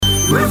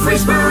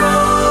Murfreesboro.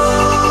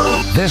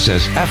 This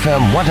is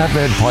FM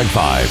 100.5,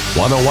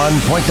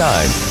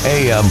 101.9,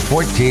 AM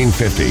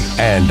 1450,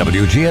 and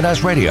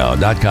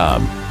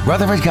WGNSradio.com.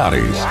 Rutherford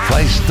County's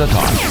place to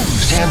talk.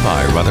 Stand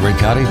by, Rutherford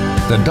County.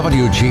 The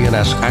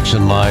WGNS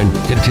Action Line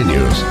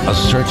continues a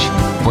search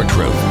for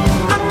truth.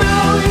 I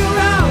know you're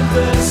out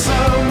there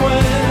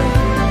somewhere,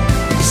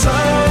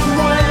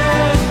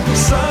 somewhere,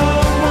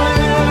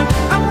 somewhere.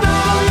 I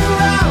know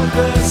you're out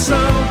there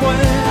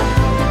somewhere,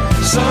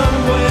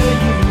 somewhere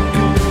you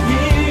can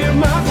hear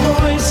my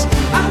voice.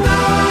 I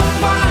know I'll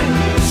find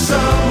you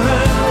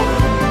somehow,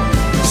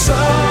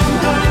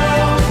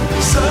 somehow,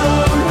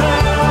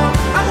 somehow.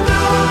 I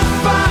know I'll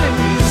find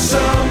you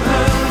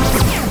somehow.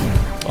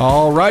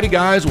 Alrighty,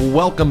 guys,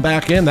 welcome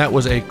back in. That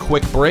was a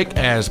quick break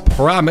as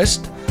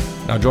promised.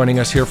 Now joining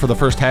us here for the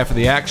first half of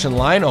the Action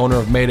Line, owner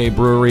of Mayday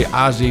Brewery,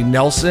 Ozzie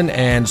Nelson,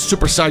 and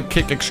super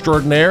sidekick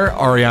extraordinaire,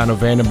 Ariana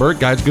Vandenberg.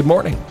 Guys, good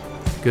morning.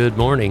 Good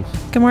morning.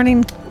 Good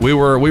morning. We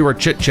were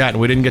chit-chatting.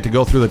 We didn't get to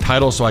go through the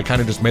title, so I kind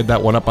of just made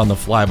that one up on the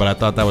fly, but I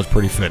thought that was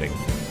pretty fitting.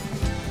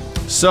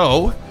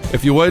 So,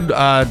 if you would,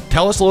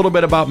 tell us a little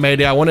bit about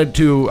Mayday. I wanted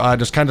to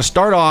just kind of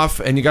start off,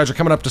 and you guys are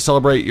coming up to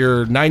celebrate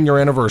your 9-year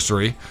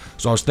anniversary.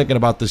 So I was thinking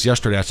about this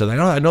yesterday. I said,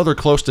 I know they're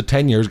close to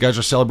 10 years. You guys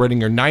are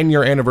celebrating your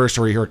 9-year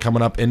anniversary here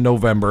coming up in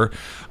November.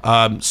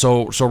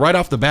 So right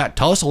off the bat,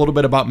 tell us a little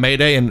bit about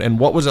Mayday and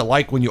what was it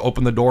like when you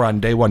opened the door on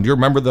day one? Do you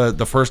remember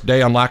the first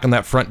day unlocking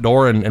that front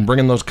door and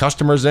bringing those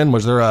customers in?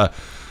 Was there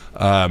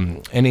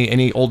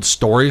any old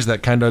stories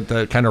that kind of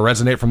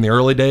resonate from the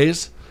early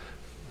days?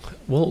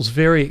 Well, it was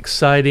very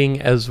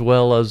exciting as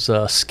well as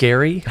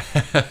scary.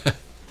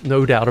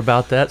 No doubt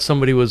about that.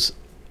 Somebody was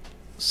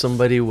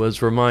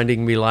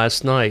reminding me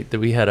last night that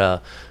we had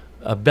a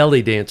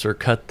belly dancer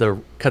cut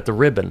the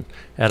ribbon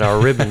at our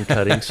ribbon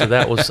cutting, so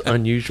that was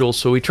unusual.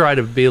 So we try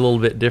to be a little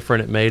bit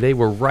different at Mayday.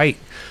 We're right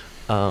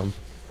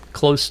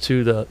close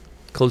to the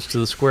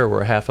square.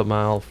 We're a half a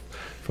mile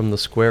from the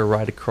square,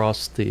 right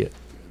across the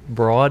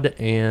Broad,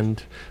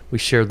 and we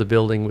share the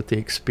building with the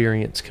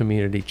Experience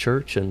Community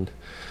Church, and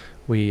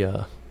we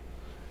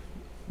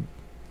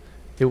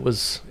it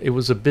was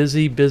a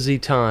busy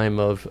time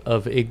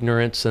of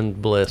ignorance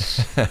and bliss.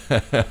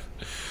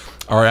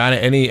 Ariana,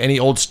 any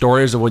old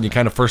stories of when you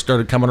kind of first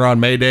started coming around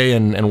Mayday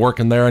and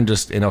working there and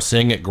just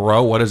seeing it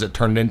grow? What has it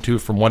turned into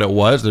from what it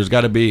was? There's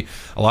got to be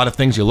a lot of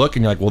things you look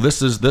and you're like, well,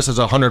 this is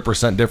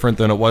 100% different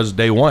than it was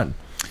day one.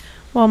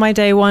 Well, my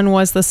day one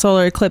was the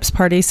solar eclipse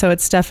party, so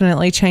it's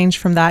definitely changed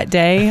from that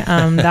day.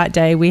 That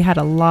day we had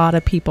a lot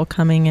of people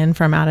coming in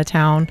from out of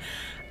town.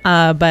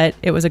 But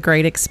it was a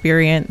great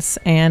experience,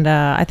 and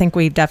I think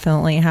we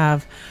definitely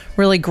have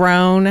really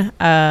grown.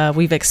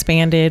 We've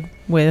expanded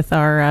with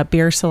our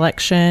beer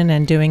selection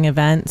and doing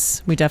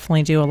events. We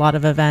definitely do a lot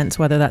of events,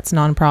 whether that's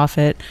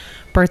nonprofit,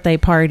 birthday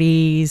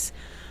parties,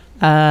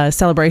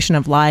 celebration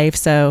of life.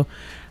 So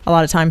a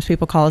lot of times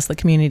people call us the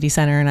community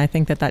center, and I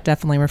think that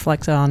definitely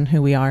reflects on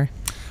who we are.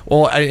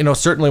 Well,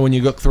 certainly when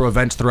you look through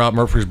events throughout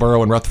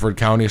Murfreesboro and Rutherford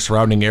County,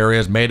 surrounding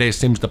areas, Mayday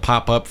seems to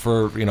pop up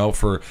for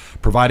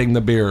providing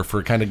the beer,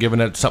 for kind of giving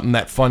it something,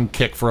 that fun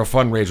kick for a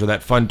fundraiser,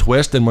 that fun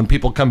twist. And when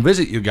people come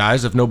visit you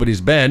guys, if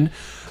nobody's been,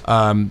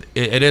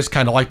 it is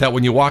kind of like that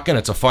when you walk in.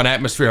 It's a fun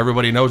atmosphere.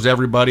 Everybody knows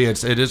everybody.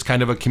 It is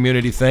kind of a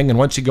community thing. And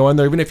once you go in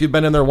there, even if you've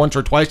been in there once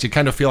or twice, you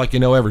kind of feel like you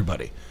know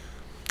everybody.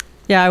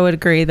 Yeah, I would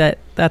agree that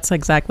that's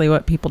exactly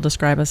what people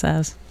describe us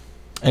as.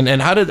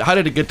 And how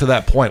did it get to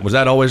that point? Was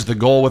that always the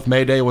goal with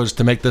Mayday, was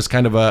to make this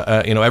kind of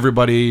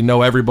everybody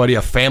know everybody,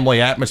 a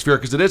family atmosphere?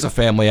 Because it is a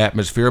family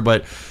atmosphere,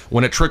 but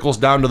when it trickles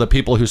down to the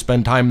people who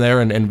spend time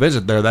there and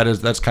visit there,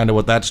 that's kind of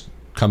what that's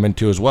come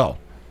into as well.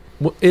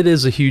 Well, it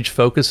is a huge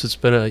focus. It's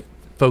been a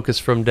focus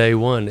from day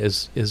one,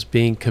 is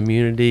being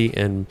community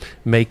and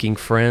making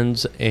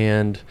friends,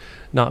 and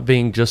not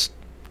being just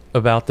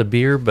about the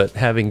beer, but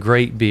having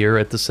great beer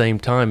at the same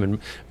time, and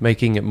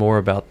making it more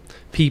about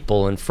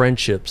people and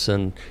friendships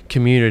and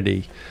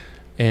community,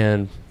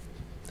 and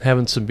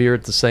having some beer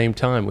at the same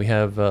time. We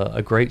have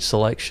a great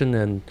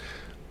selection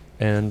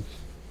and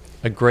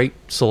a great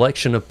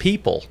selection of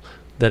people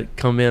that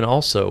come in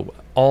also.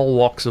 All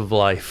walks of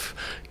life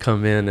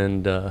come in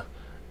and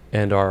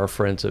are our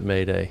friends at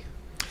Mayday.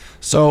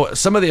 So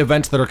some of the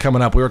events that are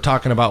coming up, we were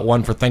talking about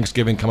one for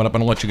Thanksgiving coming up.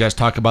 I'm going to let you guys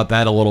talk about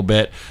that a little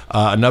bit.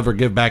 Another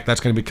give back, that's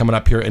going to be coming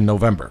up here in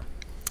November.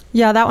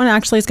 Yeah, that one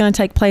actually is going to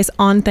take place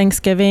on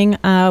Thanksgiving.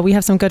 We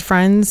have some good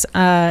friends,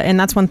 and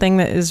that's one thing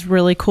that is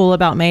really cool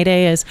about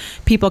Mayday is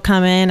people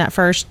come in at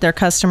first, they're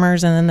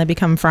customers, and then they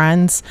become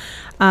friends.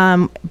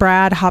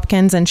 Brad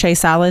Hopkins and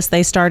Chase Alice,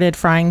 they started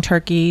frying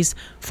turkeys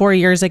 4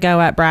 years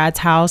ago at Brad's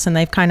house, and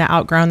they've kind of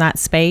outgrown that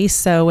space.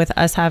 So with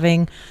us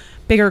having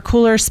bigger,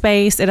 cooler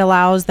space, it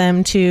allows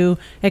them to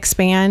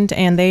expand,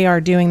 and they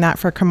are doing that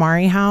for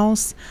Kamari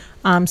House.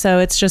 So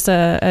it's just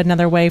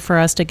another way for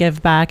us to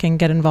give back and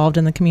get involved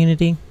in the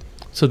community.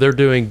 So they're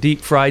doing deep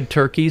fried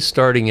turkeys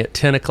starting at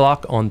 10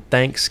 o'clock on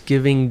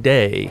Thanksgiving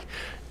Day.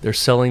 They're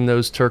selling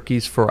those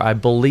turkeys for, I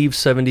believe,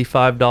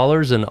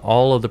 $75, and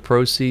all of the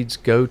proceeds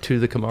go to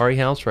the Kamari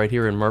House right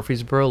here in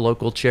Murfreesboro,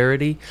 local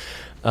charity.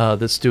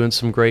 that's doing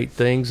some great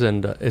things,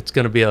 and it's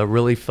going to be a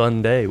really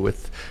fun day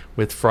with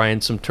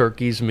frying some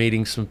turkeys,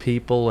 meeting some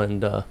people,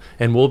 and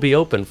we'll be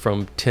open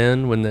from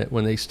 10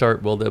 when they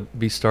start. Well, they'll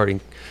be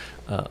starting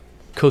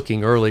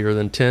cooking earlier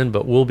than 10,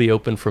 but we'll be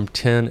open from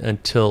 10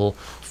 until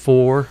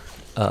 4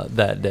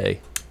 that day.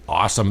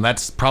 Awesome.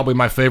 That's probably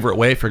my favorite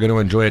way if you're going to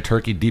enjoy a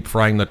turkey. Deep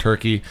frying the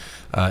turkey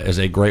is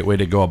a great way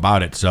to go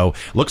about it. So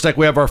looks like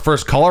we have our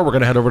first caller. We're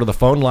going to head over to the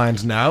phone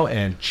lines now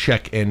and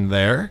check in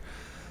there.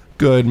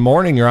 Good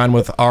morning. You're on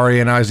with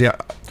Ariana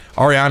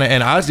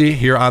and Ozzy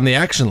here on the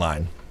Action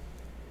Line.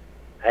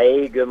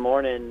 Hey, good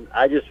morning.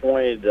 I just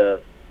wanted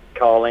to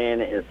call in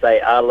and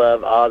say I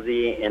love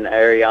Ozzy and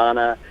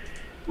Ariana.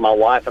 My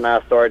wife and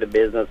I started a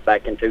business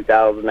back in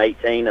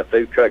 2018, a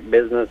food truck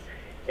business,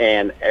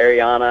 and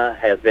Ariana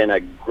has been a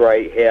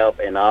great help,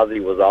 and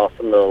Ozzy was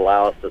awesome to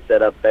allow us to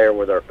set up there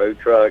with our food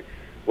truck.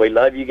 We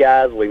love you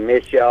guys. We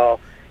miss y'all,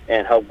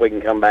 and hope we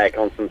can come back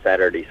on some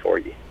Saturdays for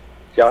you.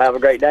 Y'all have a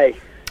great day.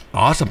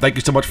 Awesome. Thank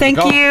you so much for the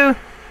call. Thank you.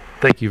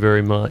 Thank you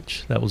very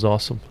much. That was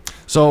awesome.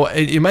 So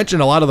you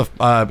mentioned a lot of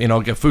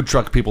the food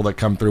truck people that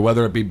come through,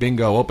 whether it be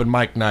bingo, open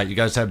mic night. You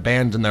guys have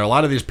bands in there. A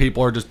lot of these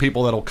people are just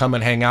people that'll come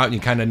and hang out, and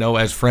you kind of know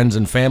as friends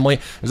and family.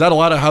 Is that a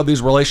lot of how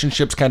these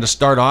relationships kind of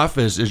start off?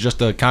 Is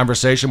just a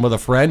conversation with a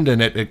friend,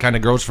 and it kind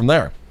of grows from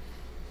there?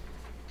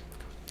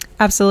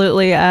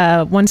 Absolutely.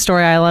 One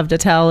story I love to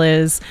tell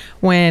is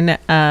when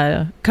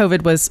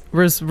COVID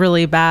was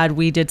really bad,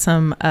 we did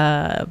some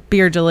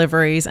beer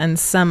deliveries, and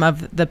some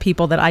of the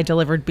people that I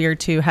delivered beer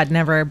to had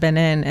never been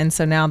in, and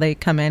so now they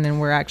come in and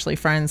we're actually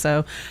friends.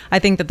 So I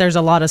think that there's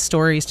a lot of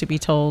stories to be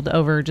told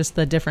over just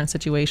the different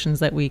situations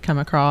that we come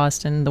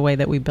across and the way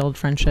that we build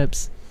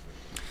friendships.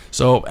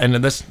 So, and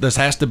this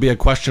has to be a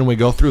question we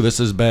go through. This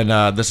has been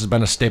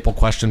a staple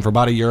question for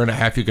about a year and a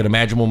half. You could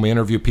imagine when we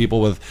interview people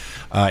with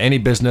any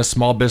business,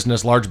 small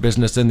business, large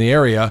business in the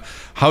area.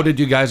 How did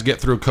you guys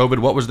get through COVID?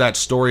 What was that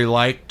story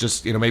like?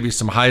 Just maybe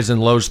some highs and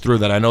lows through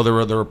that. I know there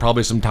were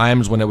probably some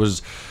times when it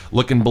was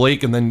looking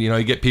bleak, and then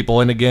you get people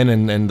in again,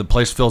 and the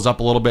place fills up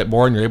a little bit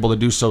more, and you're able to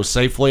do so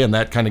safely, and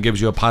that kind of gives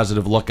you a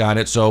positive look on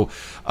it. So,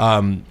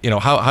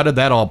 how did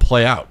that all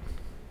play out?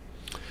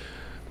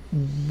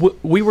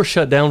 We were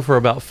shut down for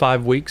about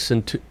 5 weeks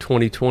in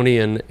 2020,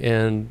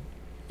 and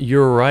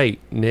you're right,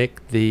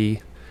 Nick. The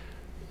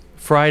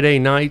Friday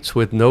nights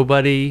with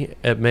nobody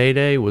at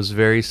Mayday was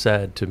very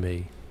sad to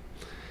me.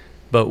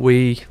 But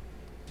we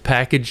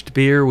packaged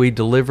beer, we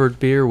delivered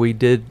beer, we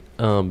did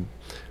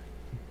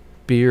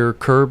beer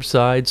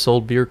curbside,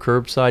 sold beer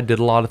curbside, did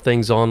a lot of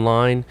things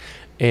online,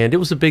 and it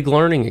was a big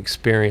learning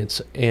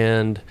experience.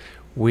 And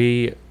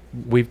we've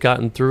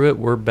gotten through it.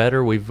 We're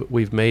better.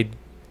 We've made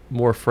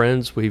more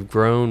friends, we've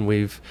grown,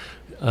 we've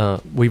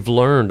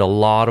learned a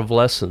lot of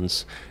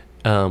lessons,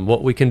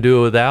 what we can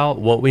do without,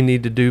 what we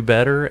need to do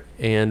better,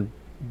 and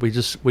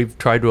we've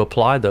tried to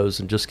apply those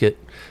and just get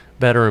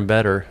better and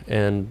better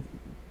and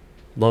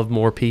love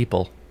more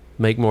people,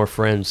 make more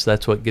friends.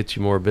 That's what gets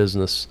you more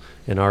business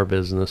in our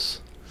business.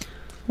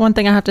 One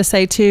thing I have to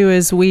say too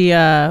is we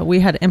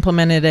had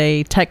implemented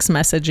a text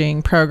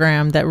messaging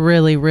program that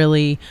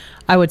really,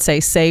 I would say,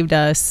 saved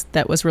us.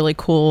 That was really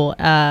cool,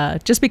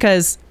 just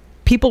because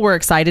people were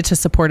excited to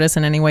support us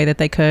in any way that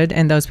they could,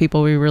 and those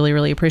people, we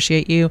really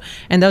appreciate you.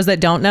 And those that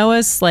don't know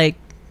us,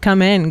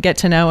 come in, get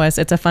to know us.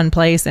 It's a fun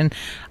place, and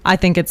I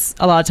think it's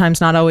a lot of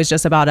times not always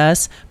just about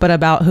us, but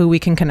about who we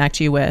can connect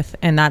you with.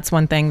 And that's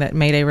one thing that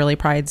Mayday really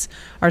prides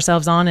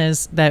ourselves on,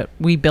 is that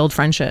we build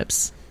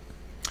friendships.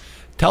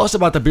 Tell us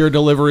about the beer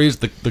deliveries,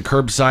 the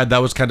curbside. That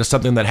was kind of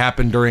something that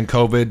happened during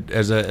COVID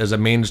as a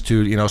means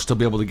to still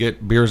be able to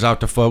get beers out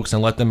to folks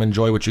and let them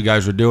enjoy what you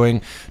guys are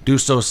doing, do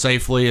so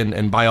safely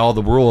and by all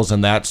the rules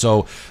and that.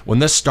 So when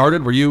this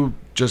started, were you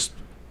just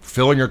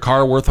filling your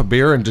car worth of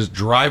beer and just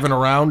driving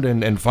around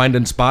and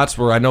finding spots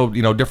where I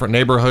know different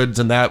neighborhoods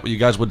and that you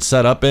guys would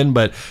set up in,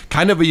 but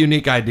kind of a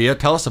unique idea?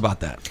 Tell us about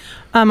that.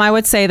 I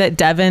would say that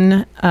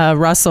Devin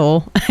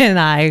Russell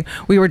and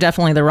we were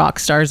definitely the rock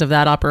stars of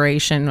that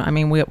operation. I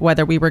mean,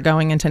 whether we were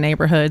going into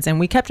neighborhoods, and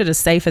we kept it as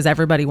safe as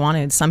everybody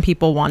wanted. Some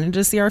people wanted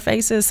to see our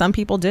faces, some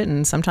people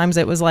didn't. Sometimes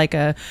it was like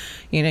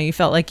you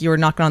felt like you were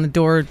knocking on the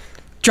door,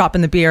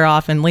 dropping the beer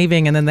off and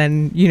leaving, and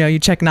then you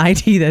check an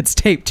ID that's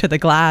taped to the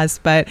glass.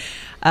 But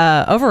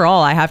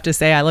overall, I have to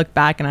say, I look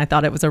back and I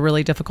thought it was a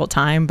really difficult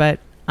time, but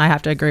I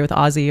have to agree with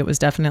Ozzy. It was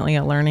definitely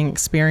a learning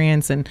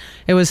experience, and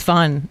it was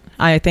fun.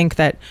 I think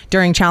that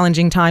during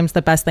challenging times,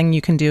 the best thing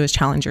you can do is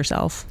challenge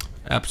yourself.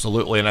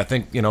 Absolutely. And I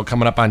think,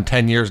 coming up on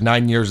 10 years,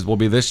 9 years will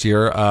be this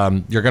year,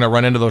 you're going to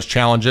run into those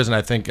challenges. And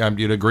I think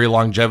you'd agree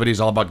longevity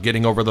is all about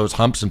getting over those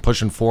humps and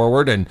pushing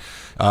forward. And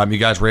you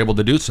guys were able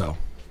to do so.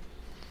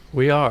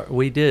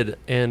 We did.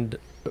 And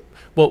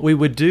what we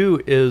would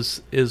do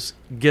is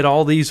get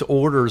all these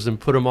orders and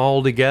put them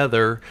all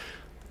together,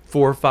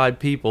 4 or 5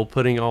 people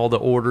putting all the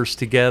orders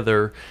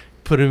together,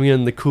 putting them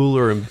in the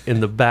cooler in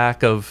the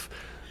back of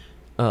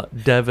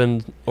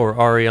Devin or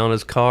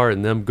Ariana's car,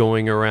 and them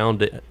going around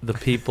to the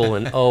people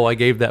and, I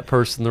gave that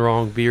person the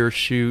wrong beer,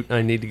 shoot,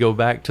 I need to go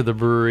back to the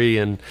brewery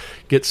and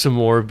get some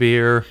more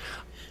beer.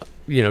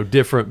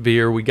 different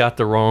beer. We got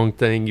the wrong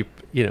thing.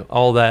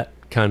 All that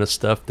kind of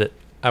stuff that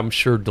I'm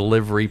sure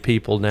delivery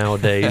people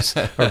nowadays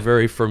are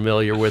very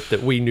familiar with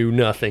that we knew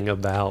nothing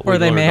about. Or We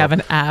they may learned have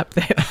an app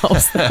that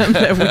helps them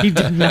that we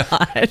did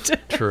not.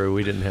 True,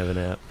 we didn't have an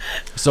app.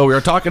 So we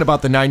were talking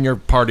about the 9-year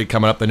party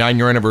coming up, the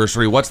 9-year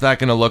anniversary. What's that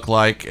going to look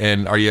like?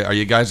 And are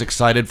you guys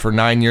excited for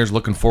 9 years?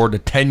 Looking forward to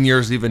 10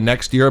 years even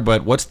next year?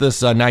 But what's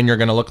this 9-year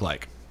going to look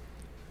like?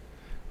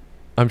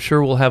 I'm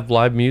sure we'll have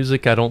live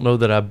music. I don't know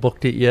that I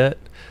booked it yet,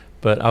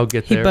 but I'll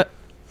get there.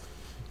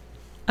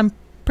 I'm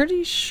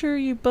pretty sure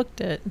you booked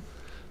it.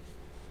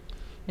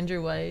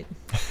 Andrew White.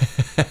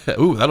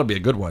 Ooh, that'll be a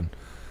good one.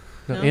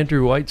 No, No?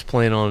 Andrew White's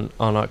playing on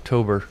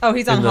October. Oh,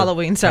 he's on in the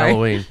Halloween, sorry.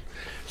 Halloween.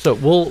 So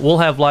we'll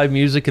have live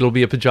music. It'll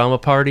be a pajama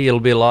party.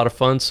 It'll be a lot of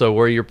fun. So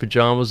wear your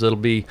pajamas. It'll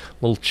be a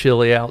little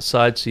chilly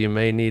outside, so you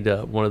may need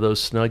one of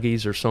those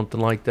Snuggies or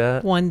something like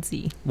that.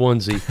 Onesie.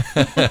 Onesie.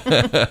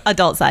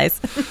 Adult size.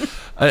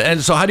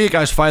 And so how do you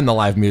guys find the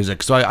live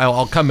music? So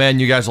I'll come in,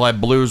 you guys will have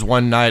blues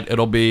one night.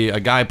 It'll be a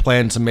guy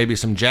playing maybe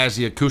some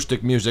jazzy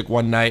acoustic music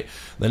one night.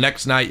 The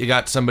next night you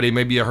got somebody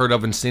maybe you heard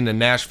of and seen in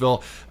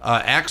Nashville.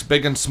 Acts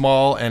big and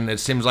small, and it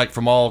seems like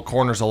from all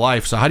corners of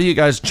life. So how do you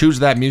guys choose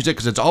that music?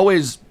 Because it's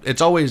always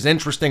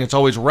interesting, it's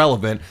always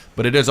relevant,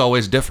 but it is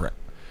always different.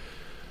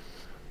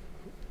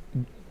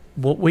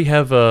 Well, we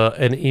have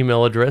an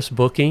email address,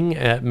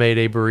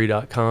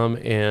 booking@maydaybrewery.com,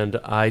 and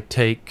I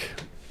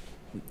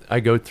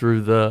go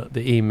through the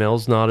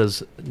emails, not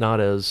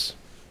as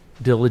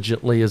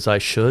diligently as I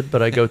should,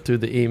 but I go through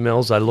the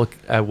emails.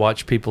 I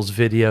watch people's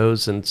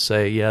videos and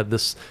say, yeah,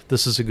 this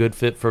is a good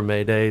fit for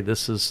Mayday.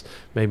 This is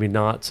maybe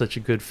not such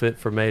a good fit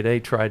for Mayday.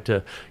 Tried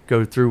to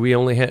go through.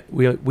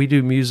 We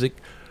do music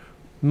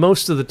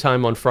most of the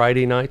time on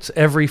Friday nights,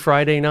 every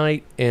Friday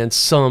night, and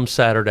some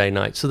Saturday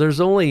night. So there's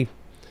only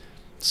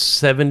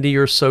 70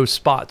 or so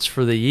spots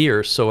for the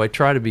year. So I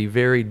try to be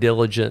very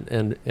diligent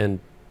and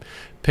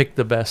pick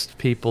the best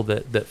people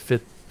that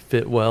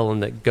fit well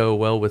and that go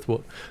well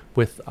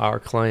with our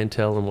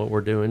clientele and what we're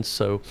doing.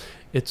 So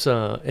it's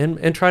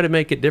and try to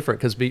make it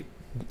different, because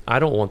I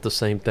don't want the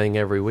same thing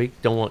every week.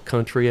 Don't want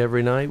country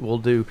every night. We'll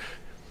do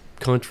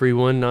country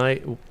one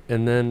night,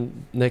 and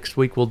then next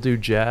week we'll do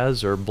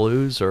jazz or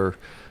blues or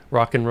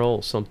rock and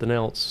roll, something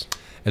else.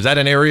 Is that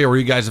an area where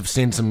you guys have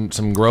seen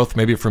some growth,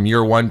 maybe from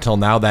year one till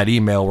now? That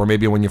email where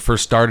maybe when you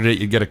first started it,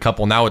 you get a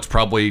couple. Now it's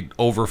probably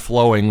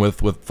overflowing with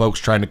folks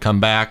trying to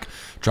come back,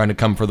 trying to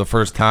come for the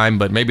first time.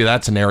 But maybe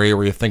that's an area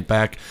where you think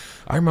back,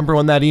 I remember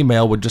when that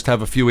email would just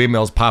have a few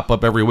emails pop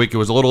up every week. It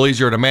was a little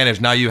easier to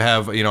manage. Now you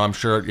have, I'm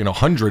sure,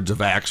 hundreds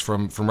of acts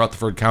from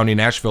Rutherford County,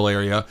 Nashville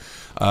area,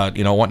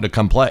 wanting to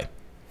come play.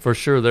 For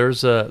sure,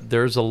 there's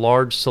a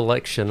large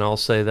selection, I'll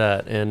say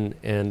that,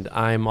 and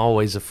I'm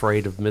always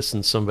afraid of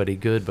missing somebody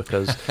good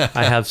because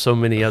I have so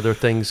many other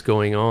things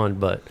going on.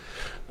 But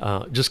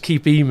just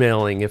keep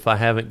emailing if I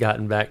haven't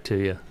gotten back to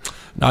you.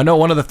 Now, I know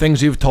one of the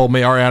things you've told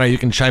me, Ariana, you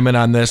can chime in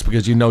on this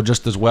because you know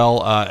just as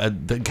well,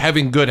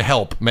 having good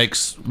help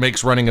makes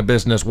running a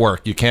business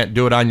work. You can't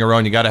do it on your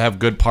own. You got to have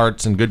good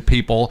parts and good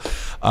people.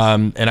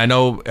 And I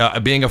know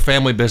being a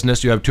family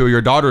business, you have two of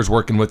your daughters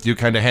working with you,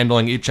 kind of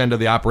handling each end of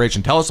the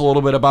operation. Tell us a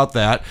little bit about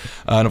that.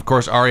 And of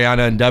course,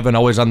 Ariana and Devin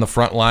always on the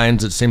front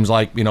lines. It seems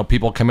like,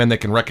 people come in, they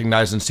can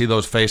recognize and see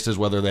those faces,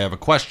 whether they have a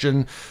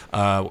question,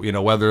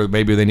 whether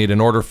maybe they need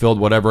an order filled,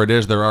 whatever it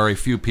is. There are a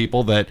few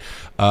people that,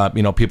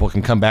 people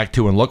can come back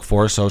to and look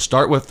for. So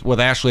start with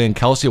Ashley and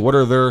Kelsey. What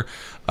are their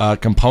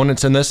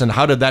components in this, and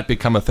how did that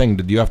become a thing?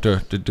 Did you have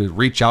to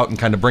reach out and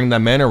kind of bring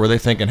them in, or were they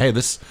thinking, hey,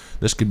 this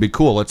could be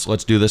cool,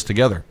 let's do this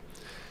together?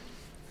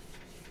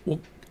 Well,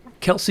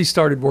 Kelsey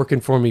started working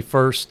for me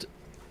first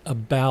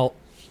about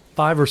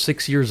 5 or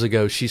 6 years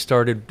ago. She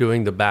started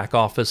doing the back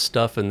office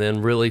stuff and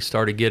then really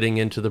started getting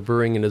into the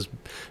brewing and has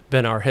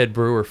been our head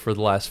brewer for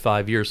the last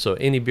 5 years. So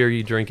any beer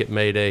you drink at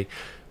Mayday,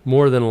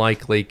 more than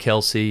likely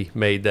Kelsey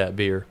made that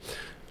beer.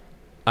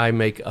 I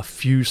make a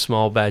few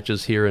small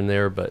batches here and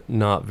there, but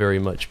not very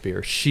much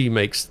beer. She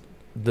makes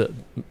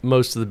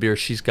most of the beer.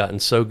 She's gotten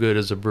so good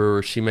as a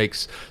brewer. She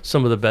makes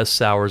some of the best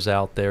sours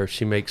out there.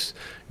 She makes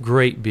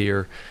great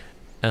beer.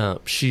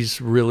 She's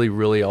really,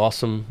 really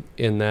awesome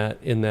in that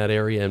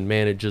area and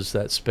manages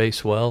that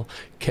space well.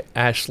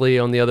 Ashley,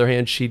 on the other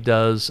hand, she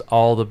does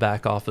all the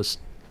back office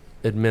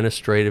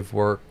administrative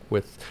work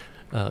with.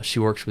 She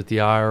works with the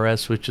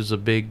IRS, which is a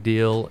big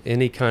deal.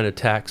 Any kind of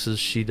taxes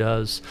she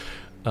does.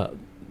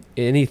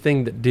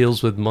 Anything that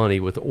deals with money,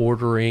 with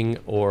ordering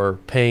or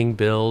paying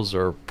bills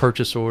or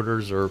purchase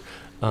orders or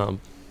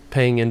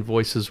paying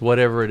invoices,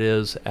 whatever it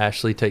is,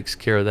 Ashley takes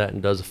care of that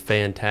and does a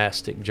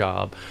fantastic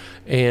job.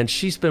 And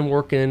she's been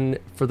working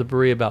for the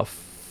brewery about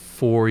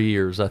 4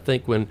 years. I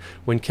think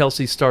when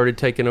Kelsey started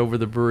taking over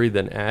the brewery,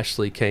 then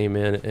Ashley came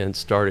in and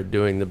started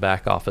doing the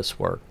back office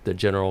work, the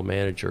general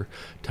manager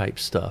type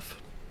stuff.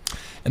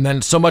 And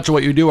then so much of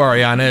what you do,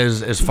 Ariana,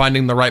 is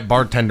finding the right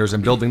bartenders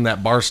and building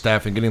that bar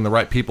staff and getting the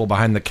right people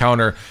behind the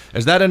counter.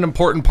 Is that an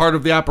important part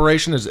of the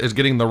operation, is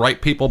getting the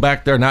right people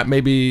back there? Not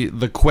maybe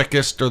the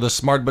quickest or the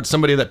smart, but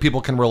somebody that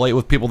people can relate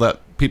with, people that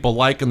people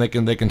like and they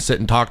can sit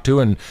and talk to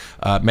and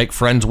make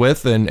friends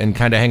with and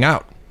kind of hang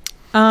out?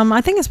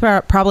 I think it's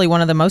probably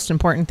one of the most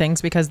important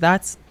things, because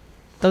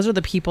those are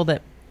the people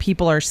that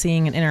people are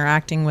seeing and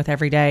interacting with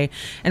every day.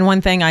 And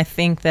one thing I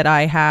think that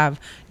I have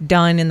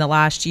done in the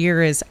last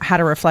year is had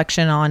a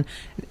reflection on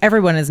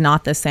everyone is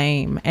not the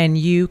same, and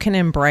you can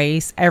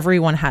embrace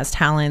everyone has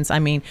talents. I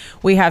mean,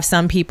 we have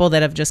some people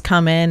that have just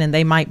come in and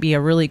they might be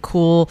a really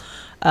cool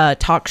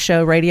talk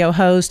show radio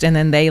host, and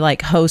then they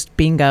like host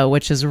bingo,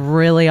 which is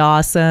really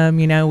awesome.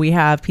 You know, we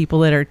have people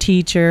that are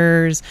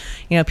teachers,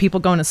 you know, people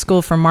going to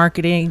school for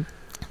marketing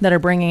that are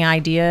bringing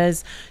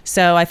ideas.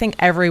 So I think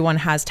everyone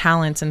has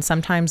talents, and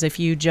sometimes if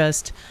you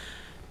just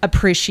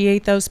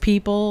appreciate those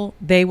people,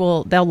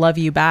 they'll love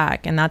you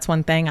back. And that's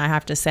one thing I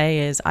have to say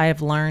is I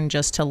have learned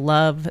just to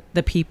love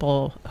the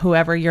people,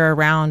 whoever you're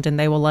around, and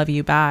they will love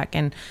you back.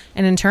 And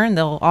in turn,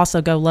 they'll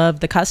also go love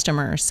the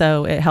customer.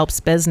 So it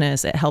helps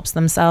business, it helps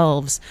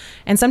themselves.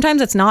 And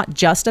sometimes it's not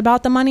just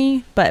about the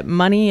money, but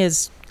money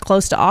is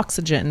close to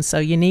oxygen, so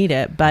you need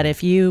it. But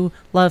if you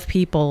love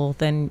people,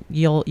 then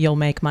you'll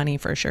make money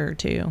for sure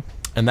too.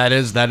 And that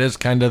is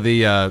kind of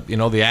the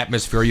the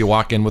atmosphere you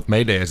walk in with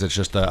Maydays. It's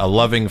just a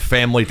loving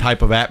family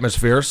type of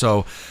atmosphere.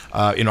 So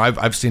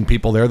I've seen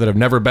people there that have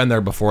never been there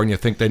before, and you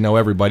think they know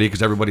everybody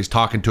because everybody's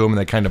talking to them and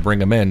they kind of bring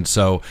them in.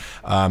 So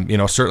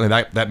certainly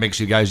that makes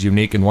you guys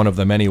unique in one of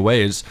the many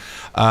ways.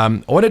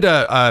 I wanted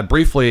to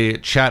briefly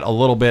chat a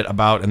little bit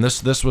about, and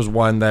this was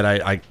one that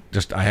I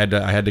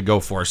had to go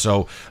for.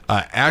 So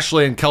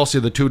Ashley and Kelsey,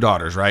 the two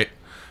daughters, right?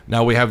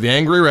 Now we have the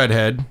Angry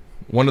Redhead,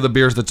 one of the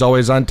beers that's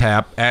always on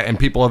tap, and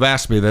people have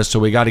asked me this, so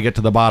we got to get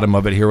to the bottom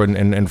of it here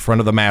in front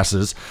of the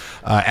masses.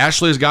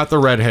 Ashley's got the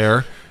red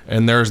hair,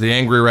 and there's the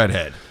Angry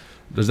Redhead.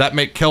 Does that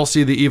make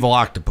Kelsey the Evil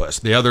Octopus,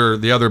 the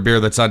other beer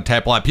that's on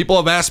tap a lot? People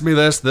have asked me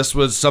this. This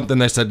was something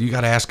they said, you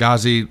got to ask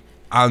Ozzy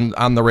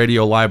on the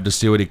radio live to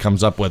see what he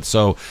comes up with.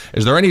 So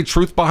is there any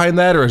truth behind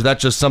that, or is that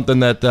just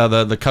something that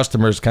the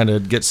customers kind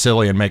of get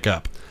silly and make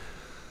up?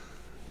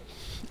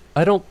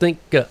 I don't think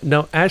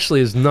no.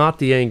 Ashley is not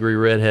the Angry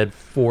Redhead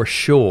for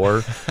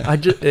sure.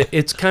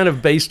 It's kind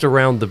of based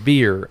around the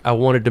beer. I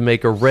wanted to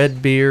make a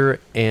red beer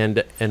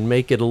and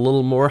make it a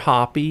little more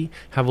hoppy,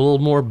 have a little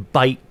more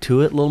bite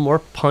to it, a little more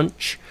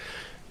punch.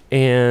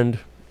 And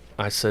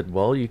I said,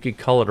 well, you could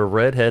call it a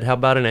redhead. How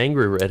about an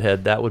Angry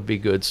Redhead? That would be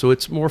good. So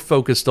it's more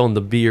focused on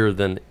the beer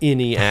than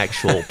any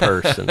actual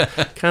person.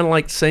 Kind of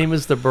like same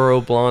as the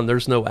Burro Blonde.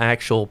 There's no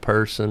actual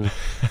person.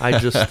 I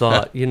just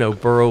thought,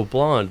 Burro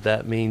Blonde,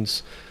 that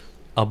means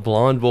a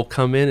blonde will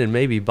come in and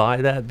maybe buy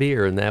that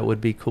beer, and that would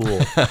be cool.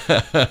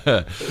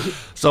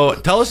 So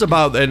tell us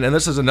about, and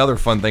this is another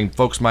fun thing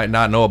folks might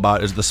not know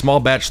about, is the Small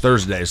Batch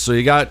Thursdays. So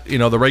you got,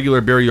 the regular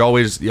beer you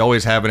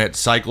always have in it,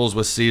 cycles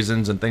with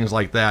seasons and things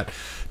like that.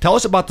 Tell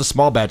us about the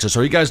small batches.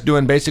 So are you guys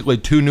doing basically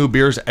 2 new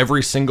beers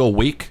every single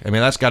week? I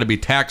mean, that's got to be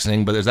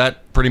taxing, but is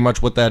that pretty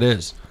much what that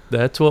is?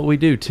 That's what we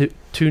do. 2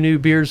 new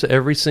beers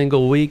every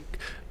single week.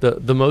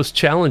 The most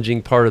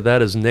challenging part of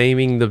that is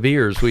naming the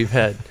beers we've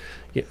had.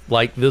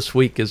 Like this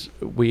week is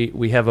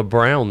we have a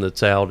brown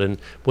that's out, and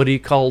what do you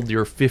call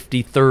your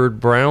 53rd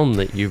brown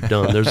that you've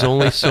done? There's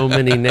only so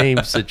many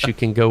names that you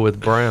can go with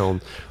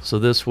brown. So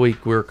this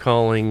week we're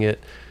calling it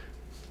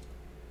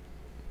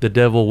The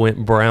Devil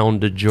Went Brown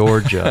to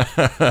Georgia.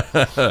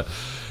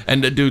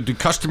 And do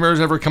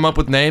customers ever come up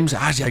with names?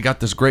 Ozzy, I got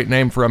this great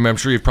name for him. I'm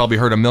sure you've probably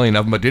heard a million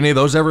of them, but do any of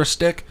those ever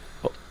stick?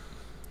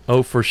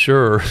 Oh, for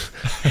sure.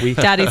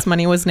 Daddy's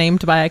Money was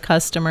named by a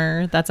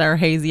customer. That's our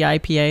hazy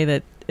IPA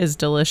that is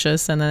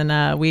delicious. And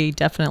then we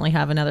definitely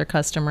have another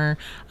customer,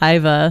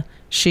 Iva.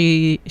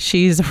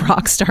 She's a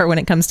rock star when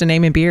it comes to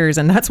naming beers.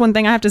 And that's one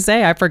thing I have to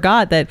say. I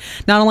forgot that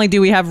not only do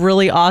we have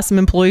really awesome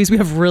employees, we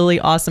have really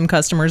awesome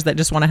customers that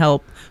just want to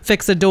help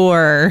fix a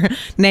door,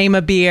 name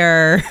a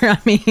beer. I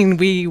mean,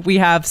 we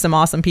have some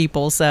awesome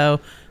people. So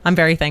I'm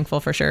very thankful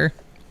for sure.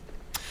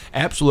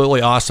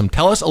 Absolutely awesome.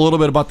 Tell us a little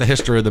bit about the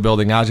history of the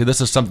building, Ozzy.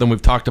 This is something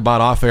we've talked about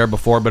off air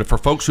before, but for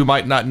folks who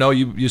might not know,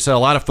 you said a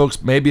lot of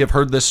folks maybe have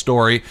heard this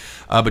story,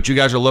 but you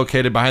guys are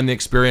located behind the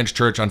Experience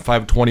Church on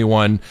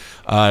 521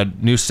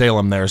 New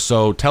Salem there.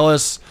 So tell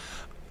us,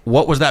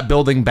 what was that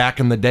building back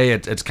in the day?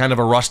 It's kind of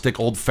a rustic,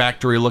 old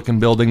factory-looking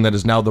building that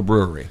is now the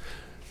brewery.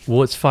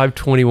 Well, it's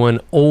 521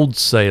 Old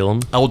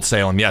Salem. Old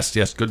Salem, yes,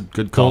 good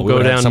call. Don't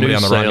go down New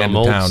Salem.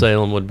 Old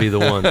Salem would be the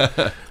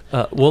one.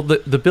 Well,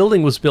 the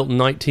building was built in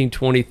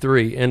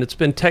 1923, and it's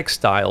been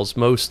textiles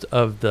most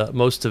of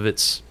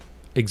its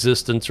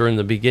existence, or in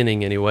the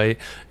beginning anyway.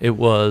 It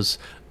was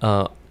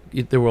there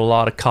were a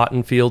lot of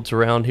cotton fields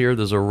around here.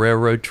 There's a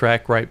railroad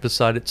track right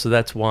beside it, so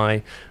that's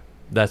why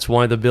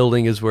the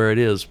building is where it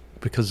is,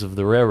 because of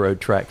the railroad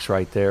tracks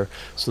right there,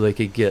 so they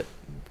could get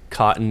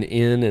cotton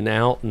in and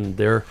out, and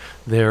their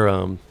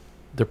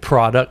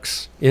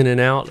products in and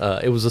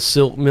out. It was a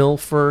silk mill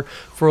for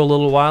a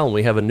little while, and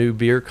we have a new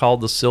beer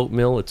called the Silk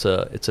Mill. It's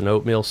an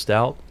oatmeal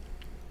stout,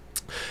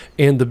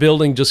 and the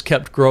building just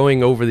kept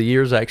growing over the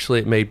years.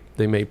 Actually,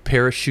 they made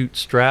parachute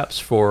straps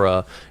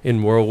for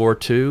in World War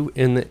II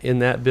in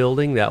that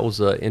building. That was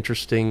an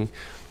interesting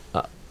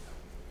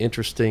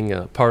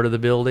interesting part of the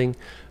building.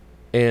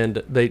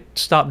 And they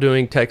stopped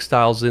doing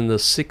textiles in the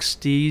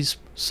 60s,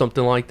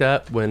 something like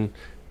that, when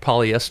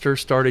polyester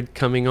started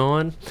coming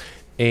on.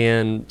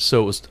 And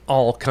so it was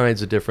all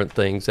kinds of different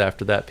things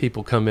after that.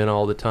 People come in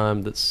all the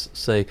time that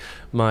say,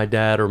 my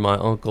dad or my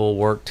uncle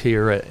worked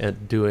here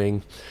at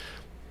doing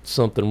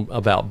something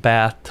about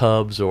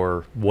bathtubs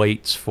or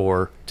weights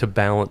to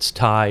balance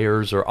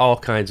tires or all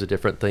kinds of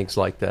different things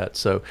like that.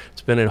 So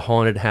it's been a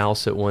haunted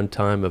house at one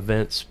time,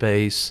 event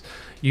space,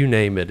 you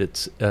name it.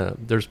 It's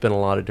there's been a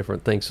lot of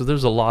different things. So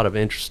there's a lot of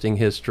interesting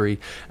history.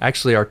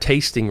 Actually, our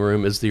tasting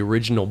room is the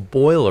original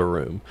boiler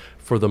room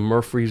for the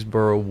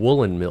Murfreesboro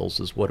Woolen Mills,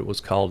 is what it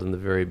was called in the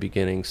very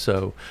beginning.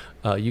 So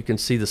you can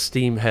see the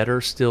steam header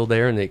still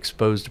there and the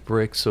exposed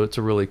bricks. So it's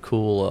a really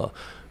cool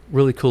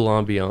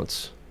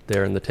ambiance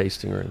there in the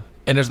tasting room.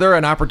 And is there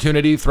an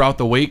opportunity throughout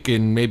the week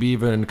and maybe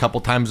even a couple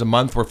times a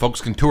month where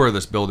folks can tour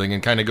this building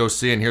and kind of go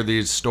see and hear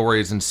these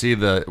stories and see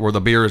where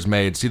the beer is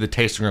made, see the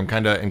tasting room,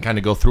 kind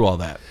of go through all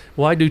that?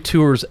 Well, I do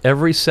tours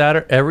every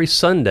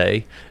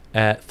Sunday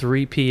at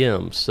 3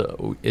 p.m.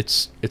 So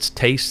it's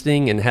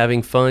tasting and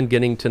having fun,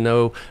 getting to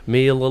know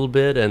me a little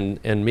bit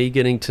and me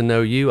getting to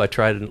know you. I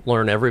try to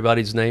learn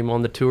everybody's name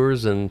on the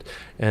tours and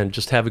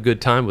just have a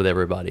good time with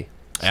everybody.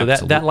 So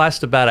that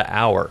lasts about an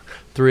hour,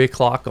 3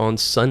 o'clock on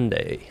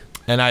Sunday.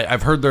 And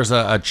I've heard there's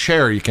a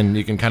chair you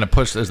can kind of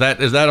push. Is that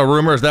a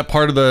rumor? Is that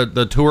part of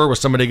the tour where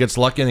somebody gets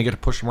lucky and they get to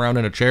push them around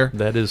in a chair?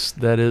 That is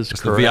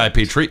it's correct.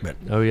 The VIP treatment.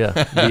 Oh yeah,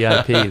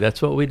 VIP.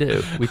 That's what we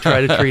do. We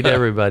try to treat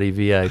everybody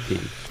VIP.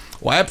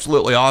 Well,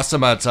 absolutely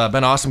awesome. It's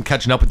been awesome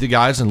catching up with you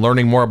guys and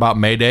learning more about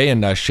May Day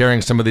and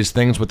sharing some of these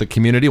things with the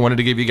community. Wanted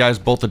to give you guys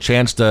both a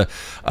chance to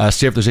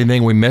see if there's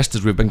anything we missed,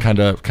 as we've been kind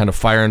of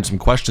firing some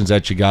questions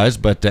at you guys.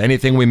 But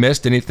anything we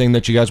missed, anything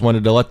that you guys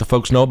wanted to let the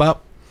folks know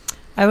about?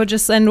 I would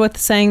just end with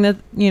saying that,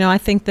 I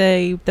think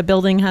the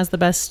building has the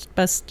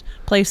best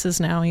places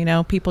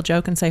now. People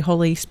joke and say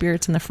Holy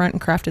Spirits in the front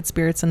and Crafted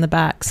Spirits in the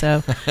back.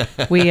 So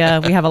we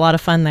have a lot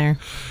of fun there.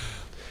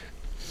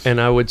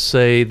 And I would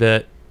say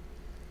that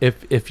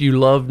if you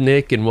love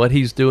Nick and what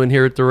he's doing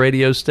here at the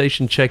radio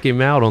station, check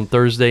him out on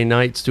Thursday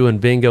nights doing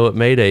bingo at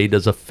May Day. He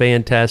does a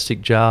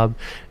fantastic job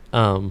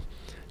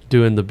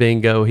doing the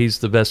bingo. He's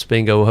the best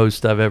bingo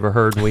host I've ever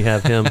heard, and we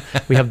have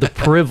the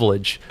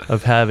privilege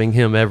of having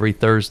him every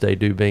Thursday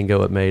do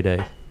bingo at May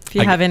Day. If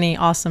you have any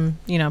awesome,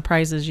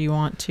 prizes you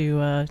want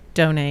to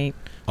donate,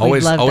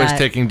 always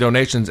taking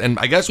donations. And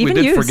I guess we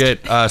did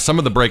forget some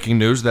of the breaking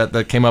news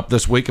that came up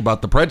this week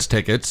about the Preds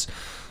tickets.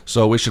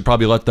 So we should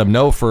probably let them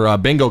know for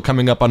bingo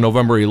coming up on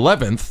November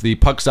 11th. The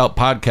Pucks Out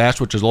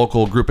podcast, which is a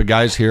local group of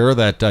guys here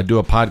that do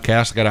a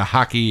podcast. Got a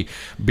hockey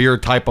beer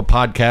type of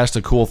podcast,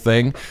 a cool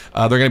thing.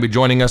 They're going to be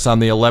joining us on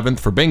the 11th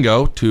for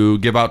bingo to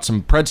give out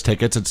some Preds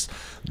tickets. It's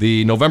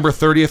the November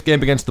 30th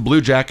game against the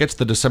Blue Jackets,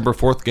 the December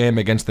 4th game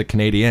against the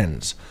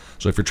Canadiens.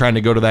 So if you're trying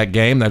to go to that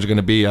game, there's going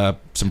to be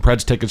some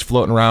Preds tickets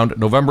floating around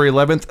November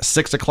 11th,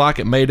 6 o'clock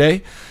at May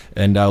Day.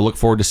 And look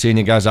forward to seeing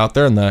you guys out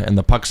there and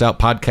the Pucks Out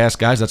podcast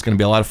guys. That's going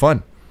to be a lot of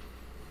fun.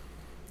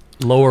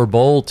 Lower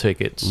bowl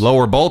tickets. You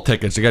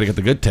got to get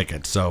the good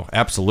tickets. So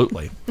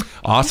absolutely.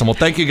 Awesome. Well,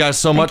 thank you guys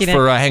so much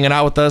for hanging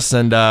out with us,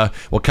 and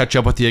we'll catch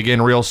up with you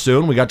again real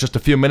soon. We got just a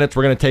few minutes.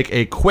 We're going to take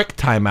a quick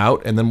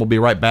timeout, and then we'll be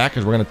right back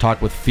as we're going to talk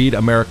with Feed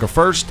America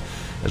First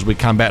as we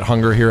combat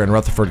hunger here in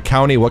Rutherford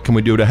County. What can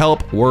we do to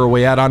help? Where are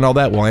we at on all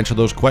that? We'll answer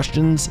those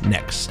questions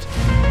next.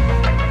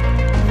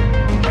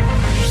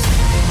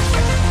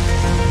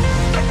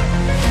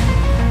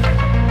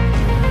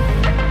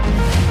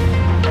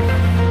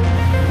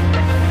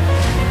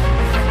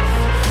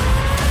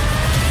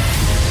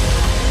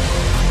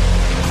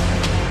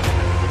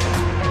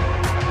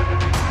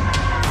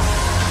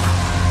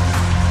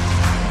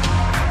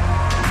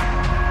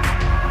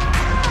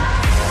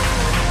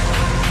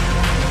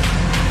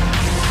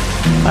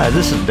 Hi,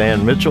 this is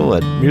Dan Mitchell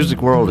at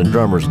Music World and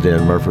Drummers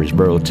Den,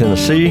 Murfreesboro,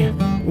 Tennessee.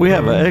 We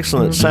have an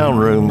excellent sound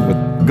room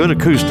with good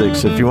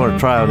acoustics. If you want to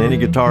try out any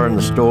guitar in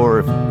the store,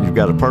 if you've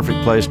got a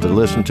perfect place to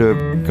listen to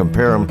it,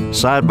 compare them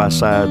side by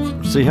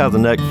side, see how the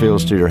neck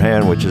feels to your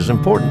hand, which is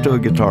important to a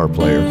guitar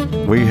player.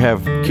 We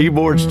have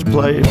keyboards to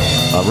play,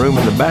 a room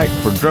in the back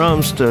for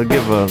drums to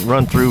give a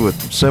run through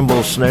with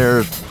cymbals,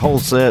 snares, whole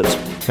sets.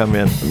 Come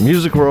in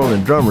Music World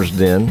and Drummers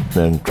Den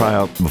and try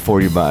out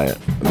before you buy it.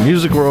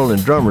 Music World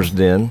and Drummers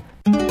Den.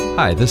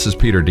 Hi, this is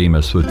Peter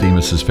Demas with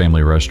Demas's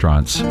Family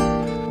Restaurants.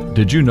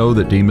 Did you know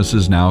that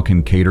Demas's now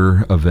can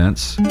cater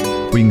events?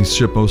 We can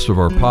ship most of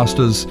our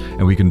pastas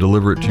and we can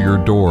deliver it to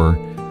your door.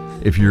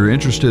 If you're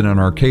interested in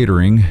our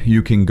catering,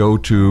 you can go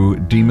to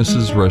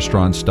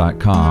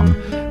demas'srestaurants.com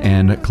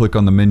and click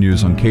on the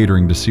menus on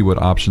catering to see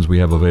what options we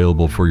have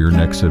available for your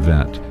next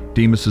event.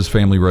 Demas's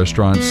Family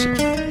Restaurants,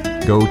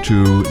 go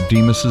to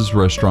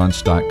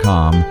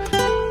demas'srestaurants.com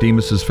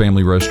Demas's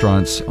Family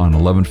Restaurants on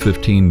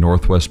 1115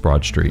 Northwest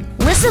Broad Street.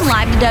 Listen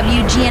live to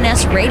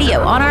WGNS Radio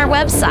on our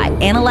website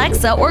and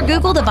Alexa or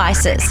Google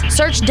devices.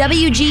 Search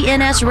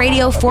WGNS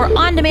Radio for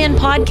on-demand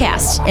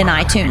podcasts in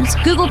iTunes,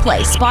 Google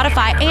Play,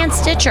 Spotify, and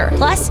Stitcher.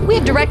 Plus, we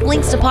have direct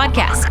links to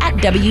podcasts at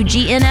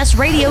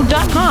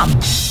WGNSradio.com.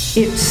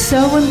 It's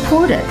so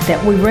important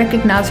that we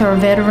recognize our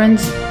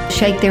veterans,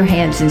 shake their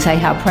hands and say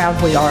how proud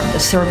we are of the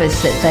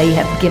service that they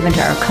have given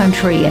to our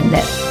country and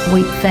that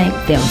we thank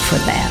them for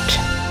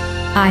that.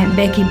 I am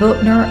Becky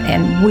Bookner,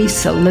 and we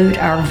salute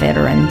our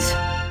veterans.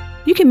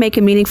 You can make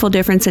a meaningful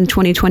difference in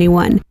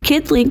 2021.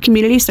 KidLink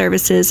Community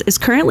Services is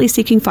currently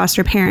seeking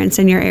foster parents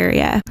in your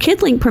area.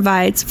 KidLink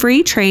provides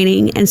free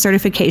training and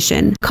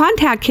certification.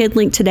 Contact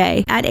KidLink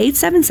today at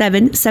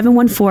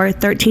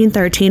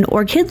 877-714-1313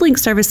 or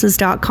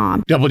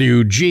kidlinkservices.com.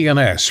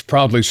 WGNS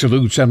proudly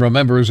salutes and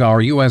remembers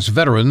our U.S.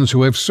 veterans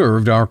who have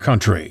served our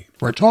country.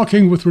 We're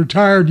talking with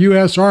retired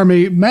U.S.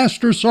 Army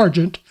Master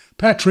Sergeant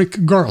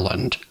Patrick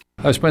Garland.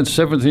 I spent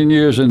 17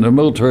 years in the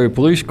military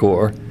police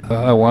corps.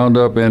 I wound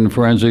up in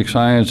forensic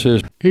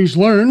sciences. He's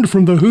learned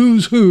from the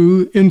who's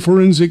who in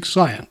forensic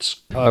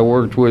science. I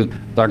worked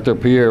with Dr.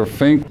 Pierre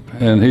Fink,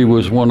 and he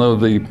was one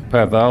of the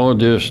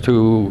pathologists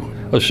who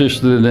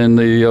assisted in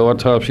the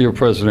autopsy of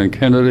President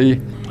Kennedy.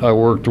 I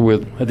worked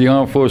at the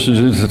Armed Forces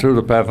Institute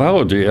of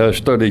Pathology. I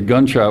studied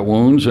gunshot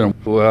wounds, and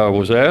I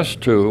was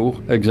asked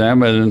to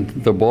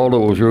examine the ball that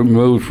was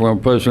removed from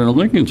President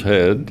Lincoln's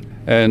head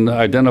and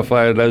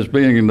identify it as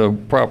being the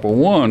proper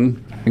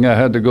one. I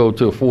had to go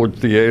to Ford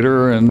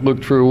Theater and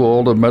look through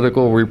all the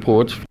medical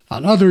reports.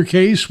 Another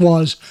case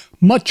was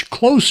much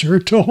closer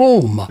to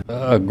home.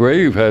 A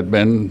grave had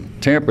been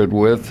tampered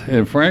with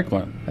in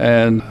Franklin,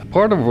 and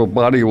part of a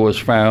body was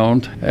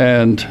found,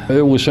 and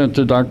it was sent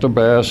to Dr.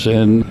 Bass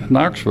in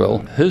Knoxville.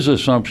 His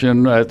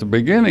assumption at the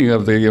beginning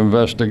of the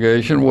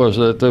investigation was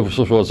that this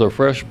was a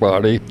fresh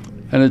body,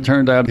 and it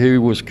turned out he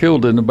was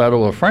killed in the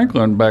Battle of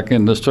Franklin back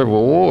in the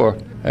Civil War.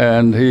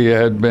 And he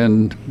had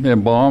been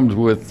embalmed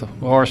with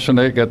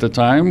arsenic at the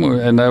time,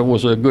 and that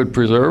was a good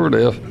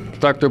preservative.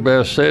 Dr.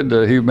 Bass said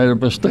that he made a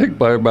mistake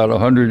by about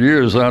 100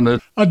 years on it.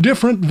 A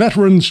different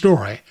veteran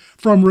story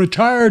from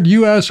retired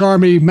U.S.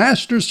 Army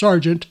Master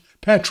Sergeant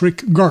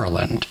Patrick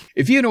Garland.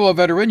 If you know a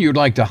veteran you'd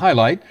like to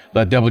highlight,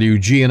 let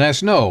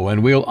WGNS know,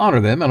 and we'll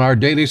honor them in our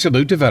daily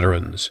salute to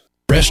veterans.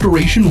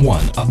 Restoration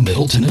One of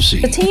Middle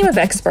Tennessee. A team of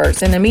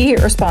experts and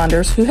immediate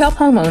responders who help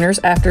homeowners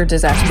after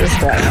disaster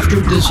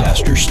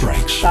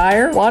strikes.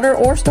 Fire, water,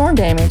 or storm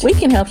damage, we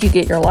can help you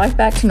get your life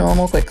back to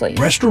normal quickly.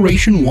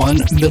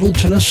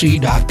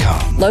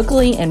 Restoration1MiddleTennessee.com.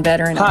 Locally and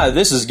veteran. Hi,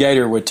 this is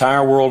Gator with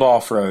Tire World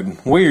Off-Road.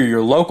 We are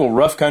your local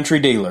rough country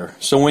dealer.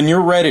 So when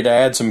you're ready to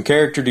add some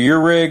character to your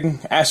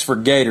rig, ask for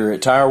Gator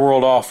at Tire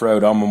World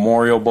Off-Road on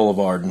Memorial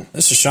Boulevard.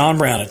 This is Sean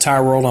Brown at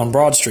Tire World on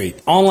Broad Street.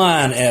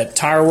 Online at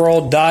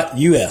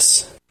tireworld.us.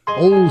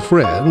 Old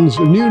friends,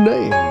 new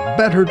name,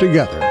 better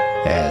together,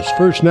 as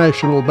First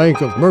National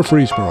Bank of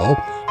Murfreesboro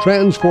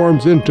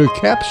transforms into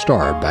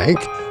Capstar Bank.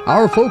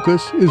 Our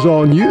focus is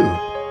on you.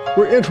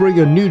 We're entering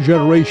a new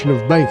generation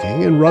of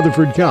banking in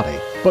Rutherford County,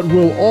 but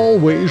will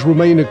always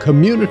remain a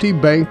community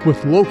bank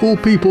with local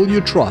people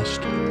you trust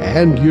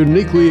and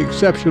uniquely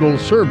exceptional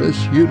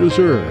service you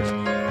deserve.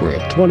 We're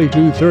at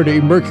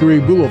 2230 Mercury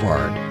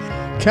Boulevard.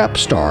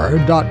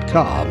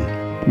 Capstar.com.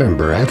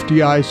 Member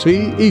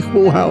FDIC,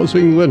 Equal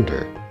Housing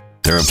Lender.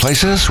 There are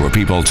places where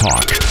people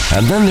talk,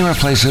 and then there are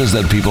places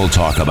that people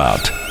talk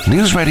about.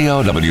 News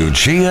Radio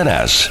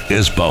WGNS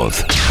is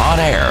both on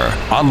air,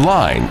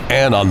 online,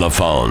 and on the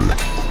phone.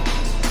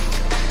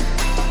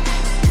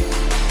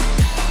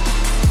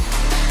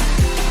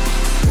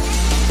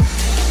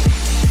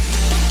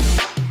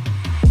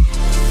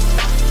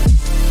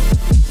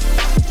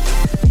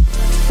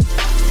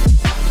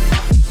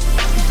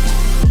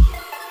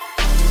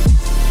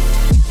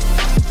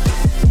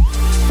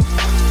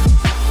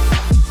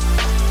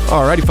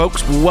 Alrighty,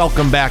 folks,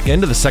 welcome back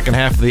into the second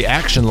half of the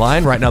action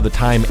line. Right now, the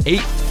time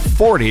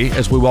 8:40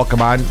 as we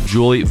welcome on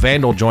Julie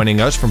Vandal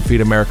joining us from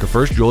Feed America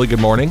First. Julie, good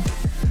morning.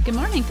 Good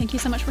morning. Thank you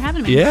so much for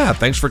having me. Yeah,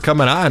 thanks for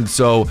coming on.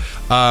 So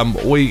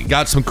we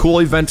got some cool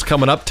events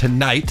coming up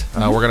tonight.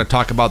 We're going to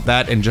talk about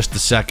that in just a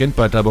second.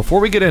 But before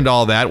we get into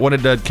all that,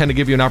 wanted to kind of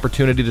give you an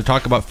opportunity to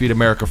talk about Feed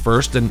America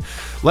First and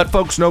let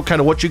folks know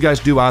kind of what you guys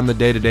do on the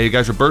day-to-day. You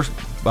guys are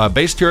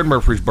based here in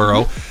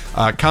Murfreesboro,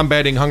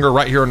 combating hunger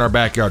right here in our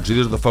backyard. So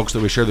these are the folks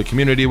that we share the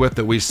community with,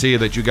 that we see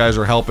that you guys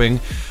are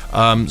helping.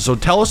 So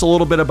tell us a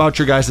little bit about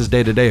your guys'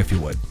 day-to-day, if you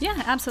would.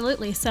 Yeah,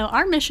 absolutely. So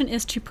our mission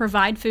is to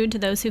provide food to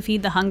those who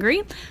feed the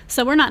hungry.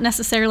 So we're not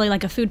necessarily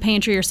like a food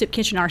pantry or soup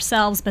kitchen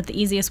ourselves, but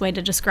the easiest way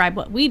to describe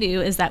what we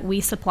do is that we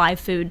supply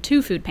food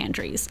to food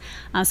pantries.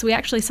 So we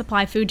actually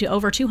supply food to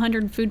over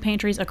 200 food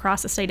pantries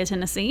across the state of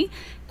Tennessee,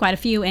 quite a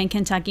few in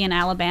Kentucky and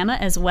Alabama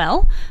as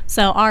well.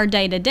 So our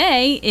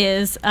day-to-day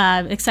is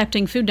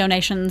accepting food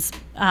donations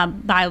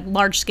by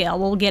large scale.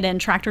 We'll get in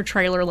tractor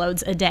trailer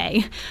loads a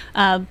day,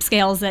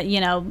 scales that,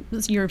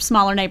 your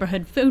smaller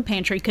neighborhood food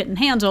pantry couldn't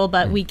handle,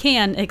 but we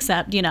can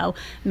accept,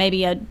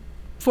 maybe a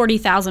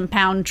 40,000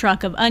 pound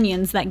truck of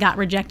onions that got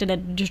rejected at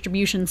a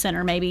distribution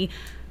center. Maybe,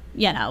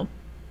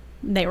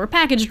 they were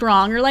packaged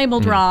wrong or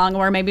labeled wrong,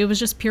 or maybe it was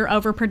just pure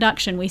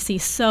overproduction. We see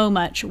so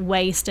much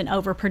waste and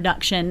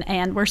overproduction,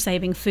 and we're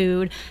saving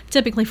food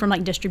typically from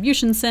like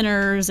distribution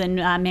centers and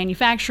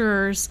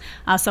manufacturers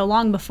so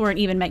long before it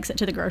even makes it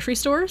to the grocery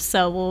stores.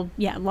 So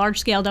large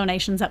scale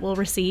donations that we'll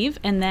receive,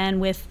 and then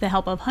with the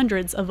help of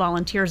hundreds of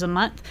volunteers a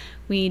month,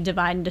 we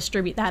divide and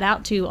distribute that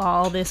out to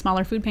all the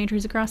smaller food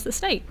pantries across the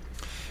state.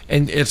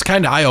 And it's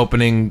kind of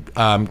eye-opening,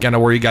 kind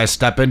of where you guys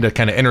step in to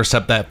kind of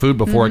intercept that food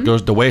before it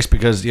goes to waste,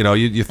 because,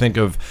 you think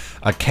of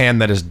a can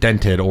that is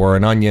dented, or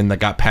an onion that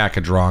got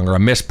packaged wrong, or a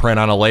misprint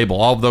on a label.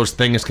 All of those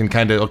things can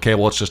kind of,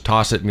 let's just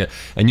toss it.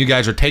 And you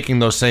guys are taking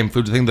those same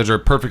foods, things that are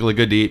perfectly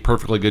good to eat,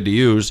 perfectly good to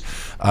use,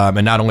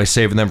 and not only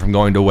saving them from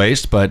going to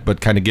waste,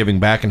 but kind of giving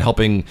back and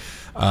helping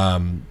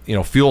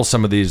fuel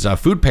some of these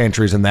food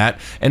pantries and that.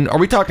 And are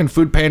we talking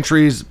food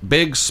pantries,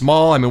 big,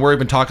 small? I mean, we're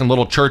even talking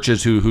little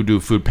churches who do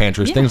food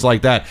pantries, things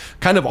like that,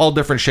 kind of all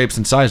different shapes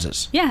and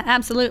sizes. Yeah,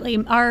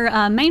 absolutely.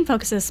 Our main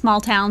focus is small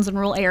towns and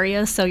rural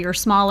areas. So your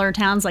smaller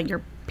towns like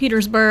your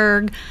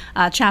Petersburg,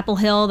 Chapel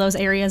Hill, those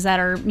areas that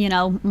are,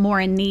 more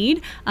in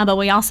need. But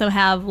we also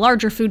have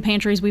larger food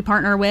pantries we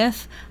partner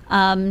with.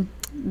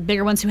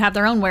 Bigger ones who have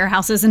their own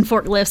warehouses and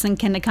forklifts and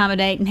can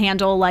accommodate and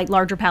handle like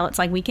larger pallets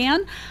like we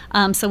can.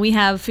 So we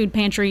have food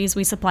pantries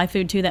we supply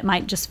food to that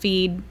might just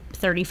feed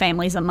 30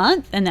 families a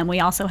month. And then we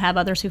also have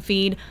others who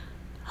feed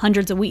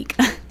hundreds a week.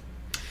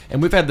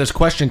 And we've had this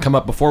question come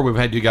up before we've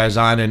had you guys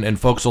on, and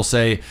folks will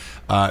say,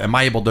 am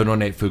I able to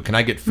donate food? Can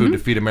I get food to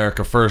Feed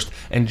America First?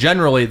 And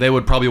generally, they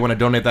would probably want to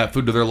donate that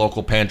food to their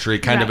local pantry,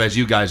 kind of as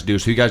you guys do.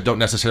 So you guys don't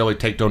necessarily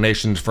take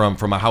donations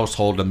from a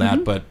household and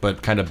that,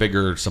 but kind of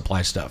bigger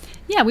supply stuff.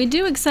 Yeah, we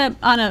do accept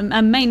on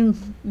a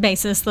main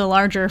basis the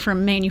larger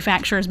from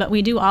manufacturers, but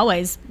we do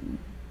always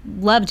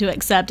love to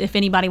accept if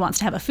anybody wants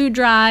to have a food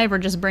drive or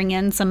just bring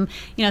in some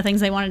things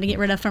they wanted to get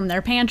rid of from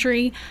their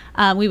pantry.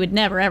 We would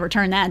never ever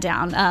turn that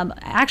down.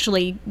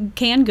 Actually,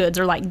 canned goods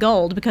are like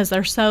gold because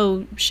they're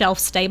so shelf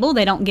stable.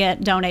 They don't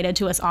get donated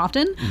to us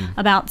often.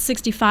 About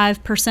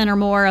 65% or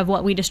more of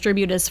what we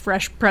distribute is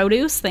fresh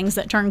produce, things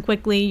that turn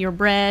quickly, your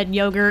bread,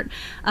 yogurt,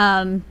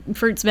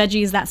 fruits,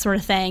 veggies, that sort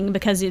of thing,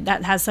 because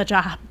that has such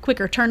a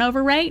quicker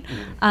turnover rate.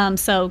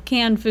 So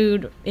canned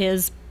food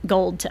is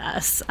gold to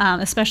us,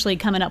 especially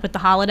coming up with the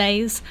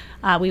holidays.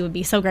 We would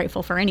be so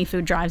grateful for any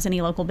food drives,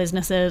 any local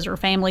businesses or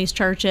families,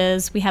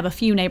 churches. We have a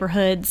few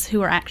neighborhoods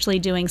who are actually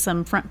doing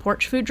some front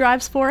porch food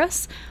drives for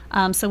us.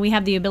 So we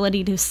have the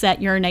ability to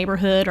set your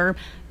neighborhood or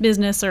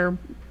business or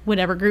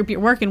whatever group you're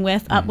working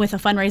with up with a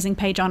fundraising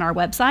page on our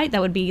website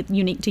that would be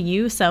unique to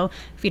you. So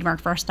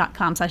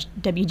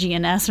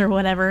feedamericafirst.com/WGNS or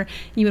whatever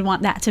you would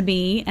want that to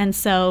be. And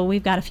so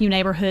we've got a few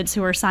neighborhoods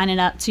who are signing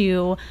up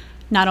to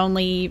not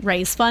only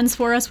raise funds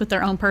for us with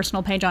their own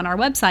personal page on our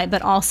website, but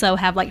also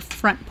have like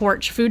front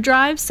porch food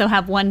drives. So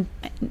have one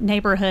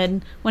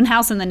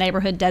house in the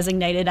neighborhood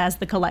designated as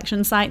the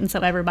collection site. And so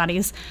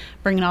everybody's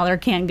bringing all their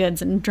canned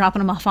goods and dropping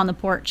them off on the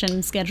porch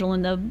and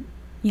scheduling the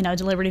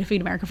delivery to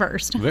Feed America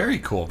First. Very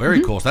cool.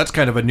 Very cool. So that's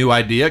kind of a new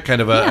idea,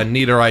 kind of a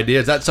neater idea.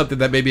 Is that something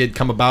that maybe had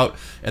come about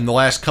in the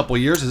last couple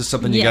of years? Is this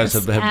something you guys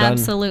have done?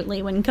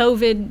 Absolutely. When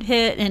COVID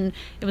hit and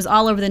it was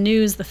all over the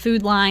news, the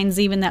food lines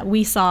even that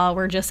we saw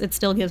were just, it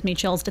still gives me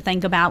chills to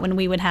think about when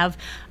we would have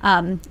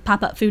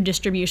pop-up food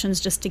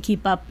distributions just to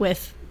keep up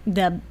with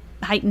the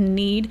heightened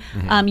need.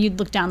 You'd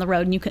look down the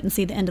road and you couldn't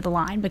see the end of the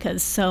line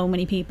because so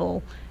many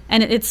people.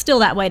 And it's still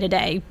that way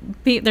today.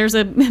 There's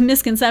a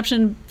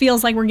misconception,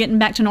 feels like we're getting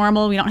back to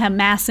normal. We don't have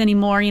masks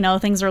anymore.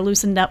 Things are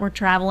loosened up. We're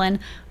traveling.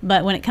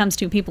 But when it comes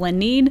to people in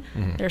need,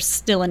 there's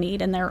still a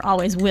need, and there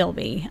always will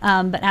be.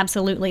 But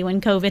absolutely,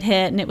 when COVID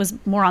hit and it was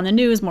more on the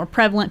news, more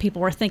prevalent,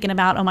 people were thinking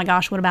about, oh my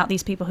gosh, what about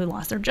these people who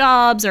lost their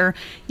jobs or,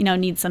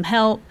 need some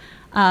help?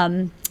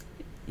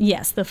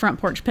 Yes, the front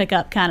porch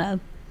pickup kind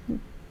of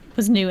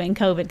was new in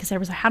COVID because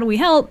everyone's like, how do we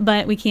help?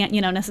 But we can't,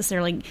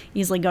 necessarily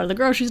easily go to the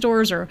grocery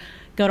stores or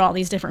go to all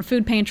these different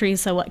food pantries.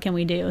 So what can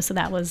we do? So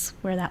that was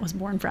where that was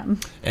born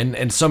from.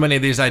 And so many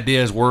of these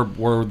ideas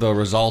were the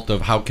result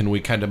of how can we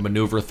kind of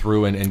maneuver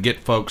through and get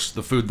folks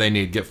the food they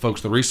need, get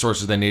folks the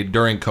resources they need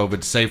during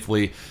COVID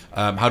safely.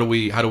 How do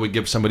we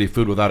give somebody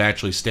food without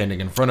actually standing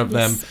in front of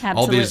them?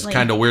 Absolutely. All these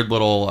kind of weird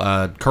little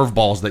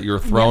curveballs that you're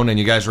thrown, and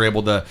you guys are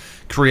able to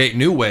create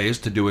new ways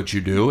to do what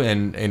you do,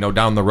 and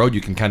down the road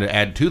you can kind of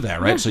add to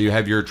that, right? So you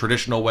have your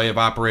traditional way of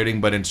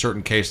operating, but in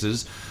certain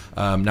cases,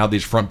 now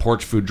these front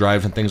porch food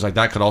drives and things like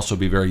that could also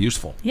be very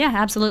useful. Yeah,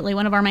 absolutely.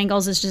 One of our main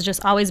goals is to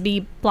just always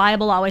be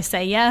pliable, always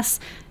say yes,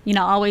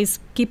 always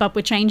keep up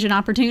with change and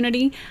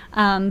opportunity.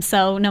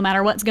 So no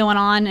matter what's going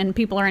on and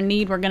people are in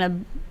need, we're going to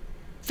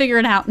figure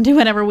it out and do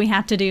whatever we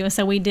have to do.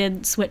 So we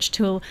did switch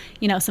to,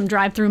 some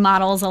drive-through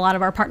models. A lot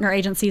of our partner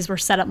agencies were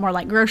set up more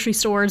like grocery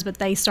stores, but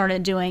they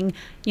started doing,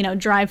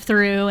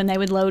 drive-through, and they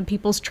would load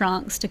people's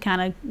trunks to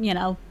kind of,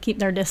 keep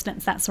their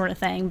distance, that sort of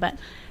thing. But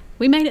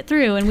we made it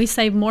through, and we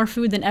saved more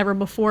food than ever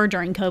before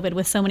during COVID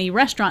with so many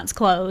restaurants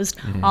closed,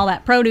 all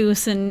that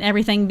produce and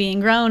everything being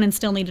grown and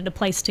still needed a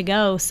place to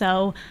go.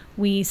 So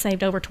we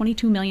saved over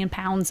 22 million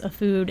pounds of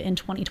food in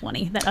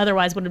 2020 that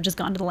otherwise would have just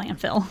gone to the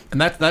landfill.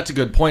 And that's a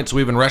good point. So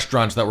even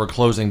restaurants that were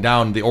closing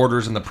down, the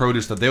orders and the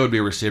produce that they would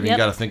be receiving, Yep.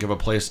 you got to think of a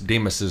place,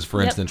 Demas's, for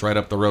Yep. instance, right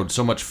up the road.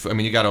 So much, I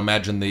mean, you got to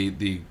imagine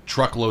the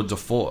truckloads of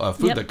food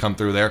Yep. that come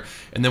through there.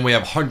 And then we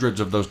have hundreds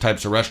of those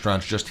types of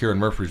restaurants just here in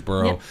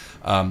Murfreesboro.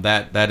 Yep.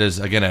 That is,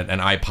 again, an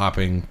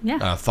eye-popping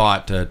Yeah.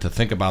 thought to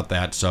think about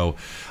that. So,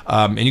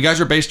 and you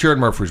guys are based here in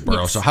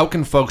Murfreesboro. Yes. So how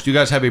can folks, do you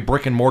guys have a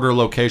brick and mortar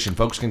location?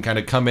 Folks can kind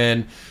of come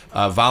in,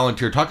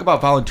 volunteer. Talk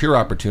about volunteer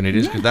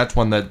opportunities, because that's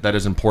one that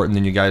is important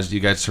and you guys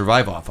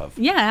survive off of.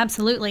 Yeah,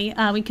 absolutely.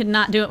 We could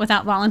not do it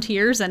without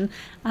volunteers, and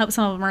I hope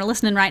some of them are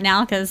listening right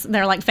now because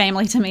they're like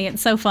family to me.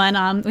 It's so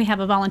fun. We have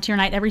a volunteer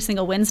night every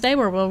single Wednesday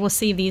where we'll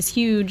receive these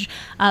huge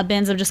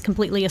bins of just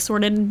completely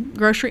assorted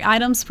grocery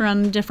items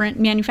from different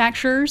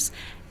manufacturers,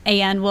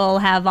 and we'll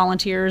have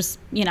volunteers,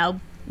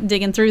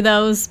 digging through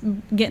those,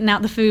 getting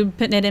out the food,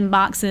 putting it in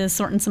boxes,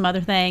 sorting some other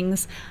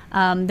things.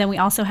 Then we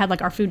also have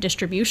like our food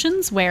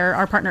distributions where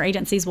our partner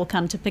agencies will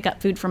come to pick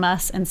up food from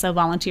us, and so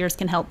volunteers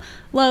can help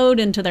load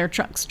into their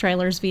trucks,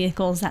 trailers,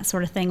 vehicles, that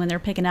sort of thing when they're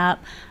picking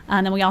up.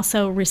 And then we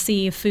also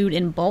receive food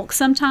in bulk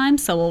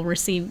sometimes, so we'll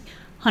receive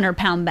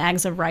 100-pound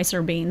bags of rice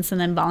or beans, and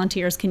then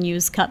volunteers can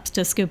use cups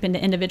to scoop into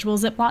individual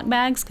Ziploc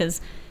bags, because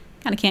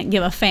kind of can't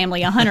give a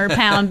family a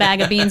 100-pound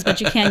bag of beans,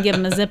 but you can give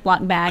them a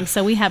Ziploc bag.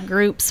 So we have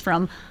groups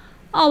from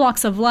all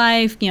walks of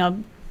life,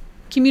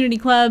 community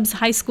clubs,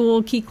 high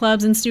school, key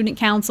clubs and student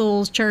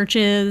councils,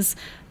 churches,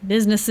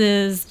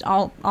 businesses,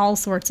 all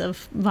sorts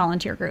of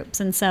volunteer groups.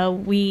 And so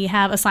we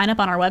have a sign up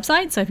on our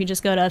website. So if you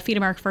just go to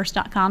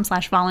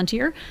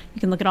feedamericafirst.com/volunteer,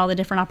 you can look at all the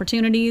different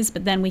opportunities,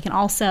 but then we can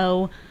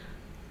also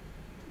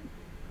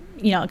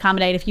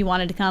accommodate if you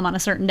wanted to come on a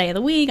certain day of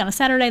the week, on a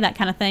Saturday, that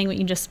kind of thing. You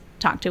can just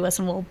talk to us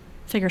and we'll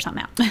figure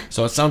something out.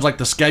 So it sounds like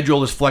the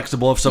schedule is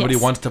flexible. If somebody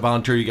Yes. wants to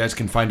volunteer, you guys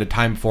can find a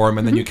time for them,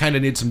 and then you kind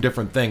of need some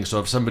different things. So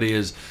if somebody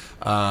is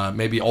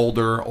maybe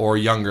older or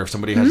younger, if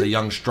somebody has a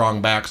young,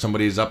 strong back,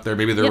 somebody's up there,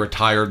 maybe they're Yep.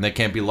 retired and they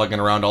can't be lugging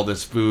around all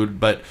this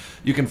food, but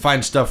you can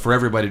find stuff for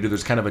everybody to do.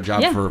 There's kind of a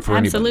job for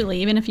anybody. Absolutely.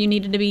 Even if you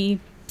needed to be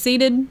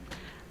seated,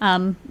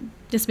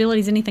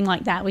 disabilities, anything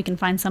like that, we can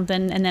find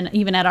something. And then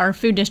even at our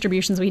food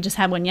distributions, we just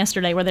had one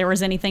yesterday where there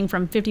was anything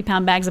from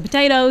 50-pound bags of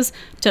potatoes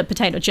to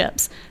potato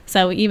chips.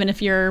 So even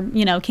if you're,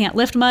 can't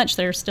lift much,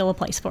 there's still a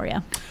place for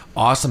you.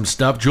 Awesome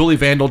stuff. Julie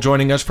Vandal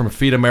joining us from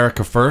Feed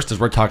America First as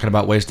we're talking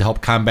about ways to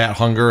help combat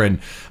hunger and,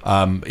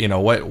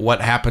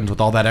 what happens with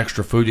all that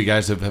extra food. You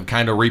guys have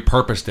kind of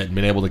repurposed it and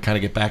been able to kind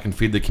of get back and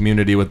feed the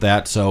community with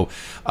that. So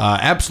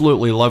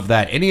absolutely love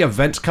that. Any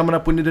events coming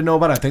up we need to know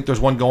about? I think there's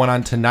one going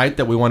on tonight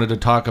that we wanted to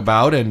talk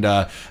about, and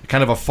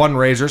kind of a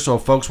fundraiser. So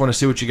if folks want to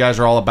see what you guys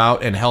are all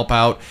about and help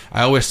out,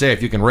 I always say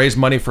if you can raise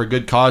money for a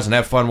good cause and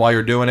have fun while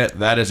you're doing it,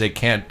 that is a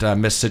can't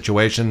miss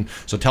situation.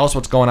 So tell us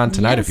what's going on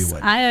tonight, if you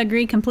would. I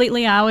agree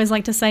completely. I always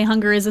like to say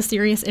hunger is a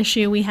serious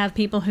issue. We have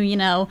people who,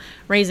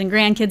 raising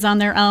grandkids on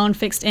their own,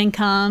 fixed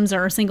incomes,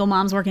 or single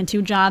moms working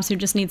 2 jobs who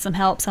just need some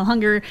help. So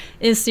hunger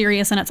is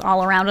serious and it's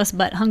all around us,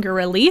 but hunger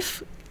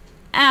relief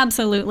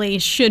absolutely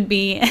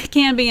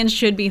can be and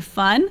should be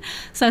fun.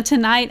 So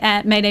tonight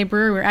at Mayday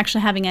Brewery, we're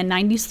actually having a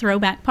 90s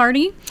throwback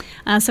party.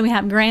 So we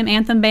have Graham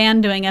Anthem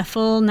Band doing a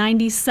full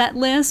 90s set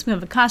list. We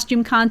have a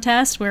costume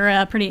contest.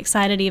 We're pretty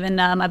excited. Even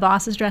my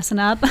boss is dressing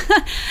up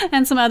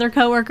and some other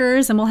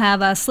coworkers. And we'll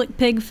have a Slick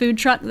Pig food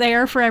truck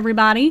there for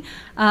everybody.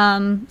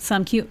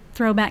 Some cute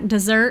throwback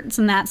desserts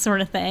and that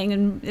sort of thing.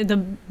 And the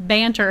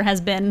banter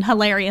has been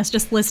hilarious,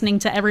 just listening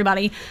to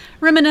everybody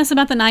reminisce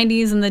about the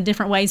 90s and the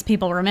different ways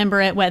people remember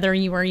it, whether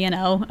you were,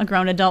 a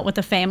grown adult with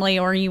a family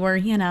or you were,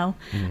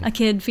 a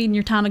kid feeding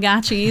your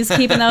Tamagotchis,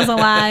 keeping those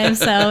alive.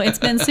 So it's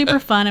been super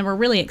fun, and we're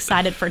really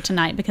excited for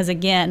tonight because,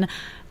 again,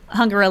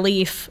 hunger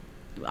relief.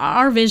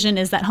 Our vision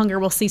is that hunger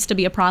will cease to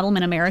be a problem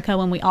in America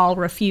when we all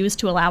refuse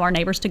to allow our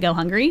neighbors to go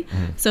hungry.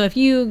 So if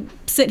you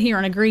sit here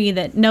and agree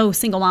that no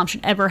single mom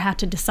should ever have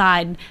to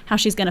decide how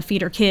she's going to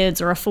feed her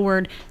kids or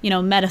afford,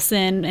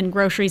 medicine and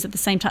groceries at the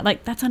same time,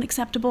 that's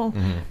unacceptable.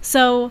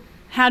 So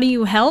how do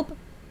you help?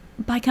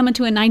 By coming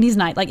to a 90s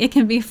night. It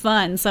can be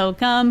fun. So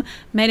come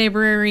Mayday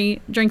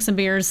Brewery, drink some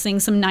beers, sing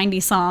some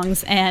 90s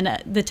songs,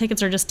 and the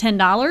tickets are just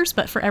 $10,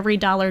 but for every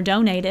 $1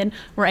 donated,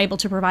 we're able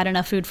to provide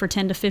enough food for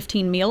 10 to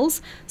 15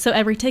 meals. So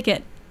every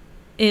ticket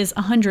is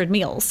 100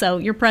 meals. So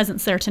your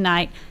presence there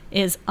tonight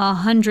is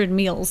 100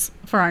 meals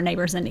for our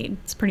neighbors in need.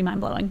 It's pretty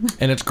mind-blowing.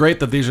 And it's great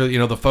that these are,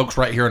 the folks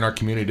right here in our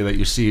community that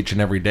you see each and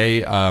every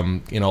day.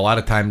 A lot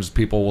of times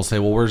people will say,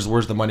 well,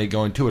 where's the money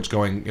going to? It's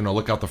going,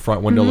 look out the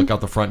front window, look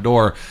out the front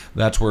door.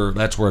 That's where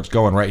it's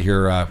going right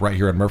here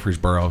in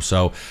Murfreesboro.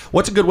 So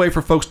what's a good way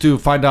for folks to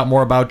find out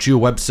more about you,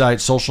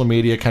 website, social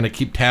media, kind of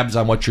keep tabs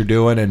on what you're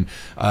doing and,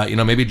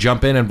 maybe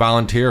jump in and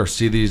volunteer or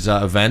see these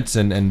events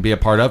and be a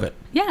part of it?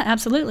 Yeah,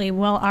 absolutely.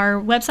 Well, our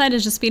website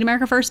is just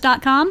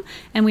feedamericafirst.com,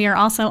 and we are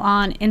also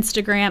on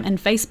Instagram and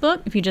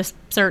Facebook. If you just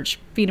search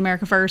Feed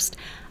America First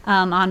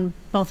on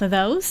both of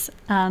those.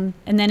 And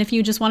then if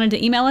you just wanted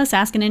to email us,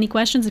 asking any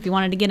questions, if you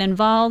wanted to get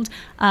involved,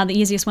 the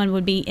easiest one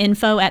would be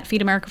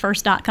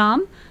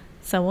info@feedamericafirst.com.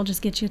 So we'll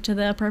just get you to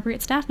the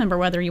appropriate staff member,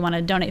 whether you want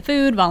to donate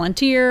food,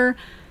 volunteer,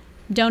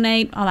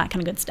 donate, all that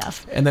kind of good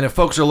stuff. And then if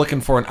folks are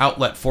looking for an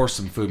outlet for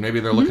some food,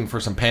 maybe they're looking for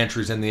some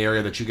pantries in the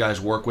area that you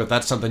guys work with,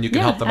 that's something you can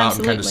help them out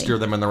and kind of steer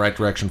them in the right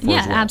direction for as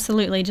well. Yeah,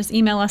 absolutely. Just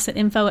email us at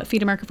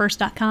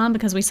info@feedamericafirst.com,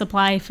 because we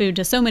supply food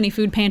to so many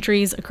food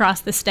pantries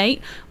across the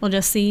state. We'll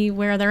just see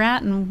where they're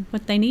at and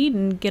what they need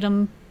and get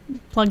them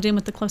plugged in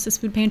with the closest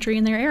food pantry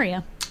in their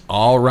area.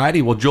 All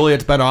righty. Well, Julie,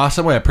 it's been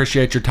awesome. I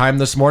appreciate your time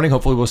this morning.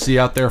 Hopefully we'll see you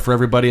out there for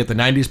everybody at the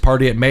 90s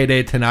party at May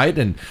Day tonight.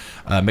 And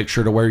make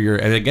sure to wear your,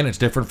 and again, it's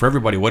different for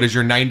everybody. What is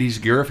your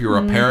 90s gear if you were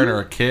a parent or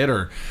a kid?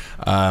 Or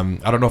I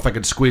don't know if I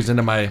could squeeze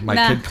into my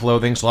kid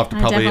clothing, so I'll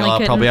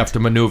probably have to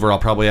maneuver. I'll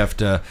probably have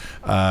to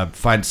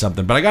find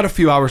something. But I got a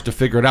few hours to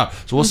figure it out.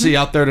 So we'll see you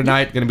out there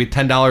tonight. Going to be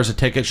 $10 a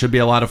ticket. Should be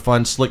a lot of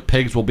fun. Slick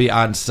Pigs will be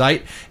on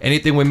site.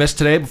 Anything we missed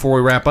today before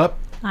we wrap up?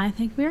 I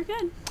think we're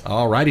good.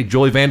 All righty.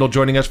 Julie Vandal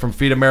joining us from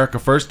Feed America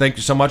First. Thank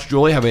you so much,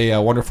 Julie. Have a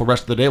wonderful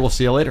rest of the day. We'll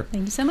see you later.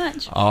 Thank you so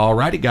much. All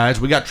righty,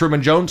 guys. We got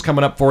Truman Jones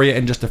coming up for you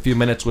in just a few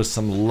minutes with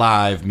some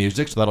live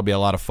music, so that'll be a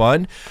lot of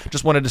fun.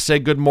 Just wanted to say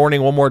good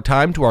morning one more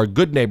time to our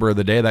good neighbor of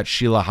the day. That's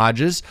Sheila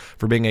Hodges,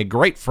 for being a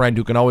great friend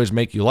who can always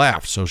make you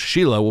laugh. So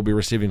Sheila will be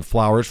receiving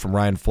flowers from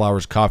Ryan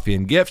Flowers Coffee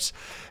and Gifts,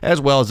 as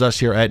well as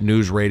us here at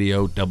News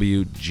Radio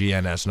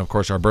WGNS. And, of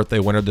course, our birthday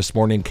winner this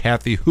morning,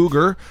 Kathy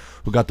Hooger,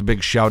 who got the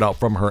big shout out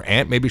from her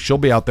aunt. Maybe she'll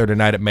be out there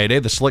tonight at May Day.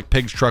 The Slick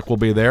Pigs truck will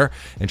be there,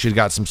 and she's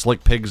got some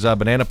Slick Pigs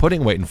banana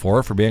pudding waiting for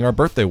her for being our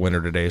birthday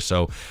winner today.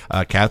 So,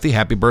 Kathy,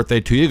 happy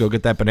birthday to you. Go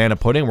get that banana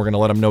pudding. We're going to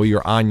let them know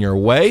you're on your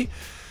way,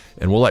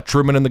 and we'll let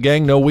Truman and the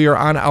gang know we are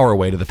on our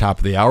way to the top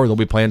of the hour. They'll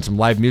be playing some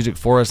live music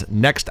for us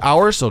next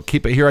hour, so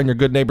keep it here on your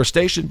good neighbor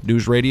station,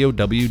 News Radio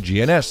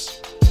WGNS.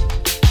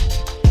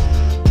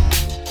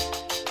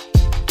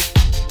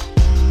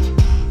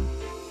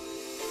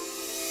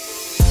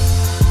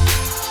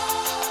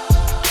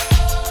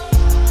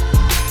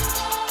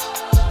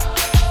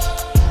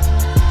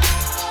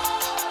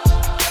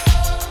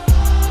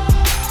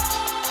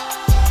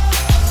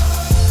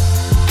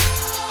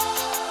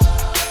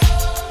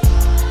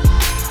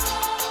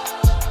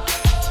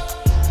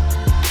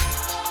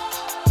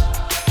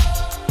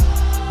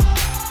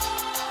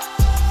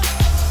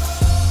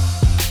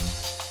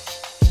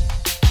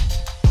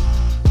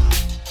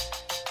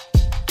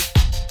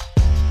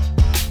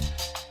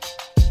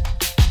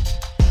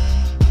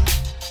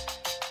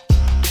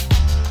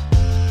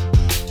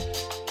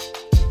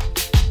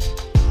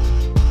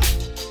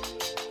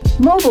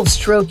 Mobile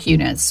stroke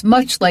units,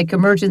 much like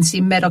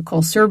emergency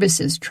medical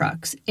services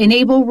trucks,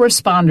 enable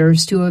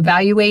responders to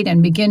evaluate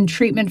and begin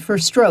treatment for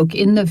stroke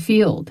in the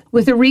field,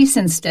 with a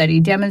recent study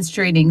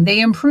demonstrating they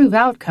improve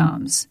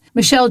outcomes.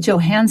 Michelle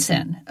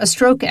Johansson, a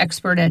stroke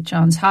expert at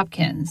Johns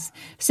Hopkins,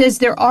 says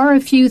there are a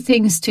few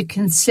things to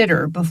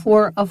consider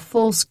before a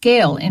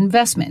full-scale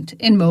investment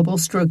in mobile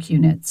stroke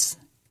units.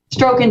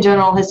 Stroke in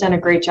general has done a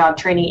great job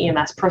training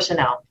EMS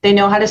personnel. They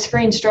know how to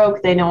screen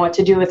stroke. They know what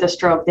to do with a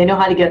stroke. They know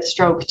how to get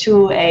stroke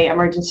to a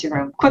emergency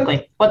room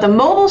quickly. What the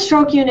mobile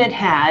stroke unit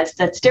has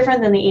that's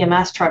different than the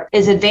EMS truck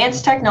is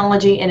advanced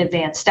technology and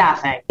advanced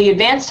staffing. The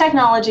advanced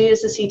technology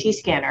is the CT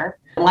scanner.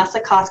 Unless the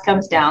cost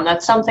comes down,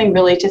 that's something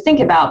really to think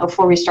about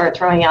before we start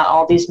throwing out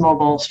all these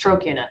mobile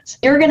stroke units.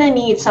 You're going to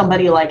need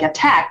somebody like a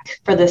tech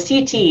for the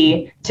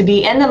CT to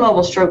be in the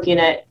mobile stroke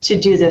unit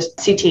to do this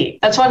CT.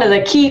 That's one of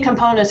the key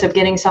components of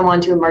getting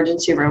someone to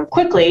emergency room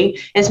quickly,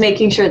 is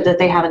making sure that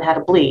they haven't had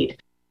a bleed.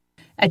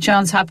 At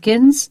Johns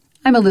Hopkins,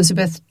 I'm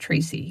Elizabeth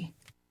Tracy.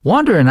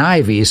 Wander &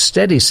 Ivy's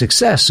steady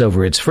success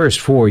over its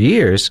first 4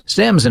 years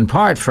stems in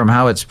part from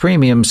how its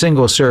premium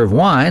single-serve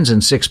wines in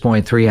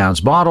 6.3-ounce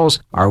bottles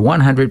are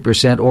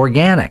 100%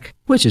 organic,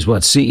 which is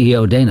what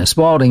CEO Dana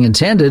Spalding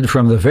intended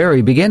from the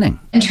very beginning.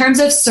 In terms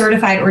of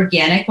certified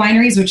organic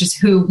wineries, which is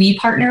who we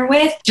partner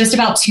with, just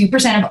about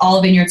 2% of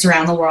all vineyards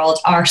around the world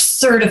are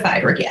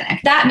certified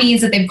organic. That means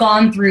that they've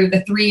gone through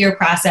the 3-year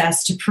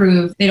process to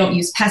prove they don't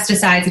use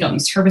pesticides, they don't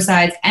use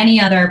herbicides,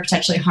 any other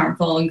potentially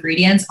harmful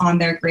ingredients on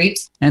their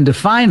grapes. And to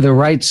find the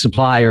right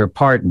supplier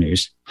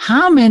partners,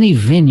 how many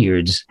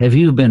vineyards have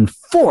you been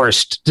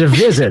forced to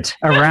visit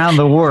around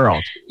the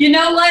world? You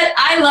know what?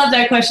 I love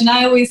that question.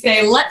 I always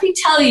say, let me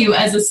tell you,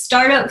 as a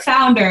startup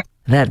founder,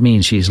 that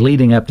means she's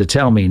leading up to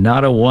tell me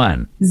not a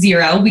one.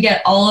 0. We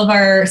get all of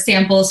our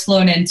samples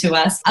flown into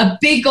us. A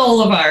big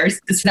goal of ours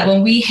is that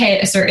when we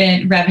hit a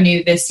certain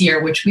revenue this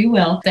year, which we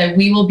will, that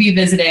we will be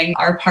visiting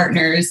our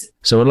partners.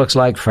 So it looks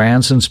like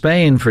France and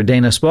Spain for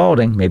Dana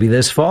Spalding, maybe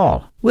this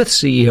fall. With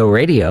CEO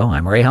Radio,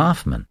 I'm Ray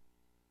Hoffman.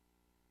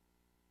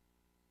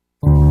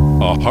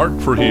 A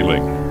Heart for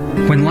Healing.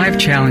 When life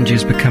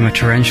challenges become a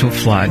torrential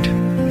flood,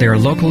 there are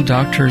local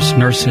doctors,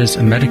 nurses,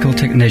 and medical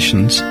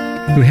technicians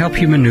who help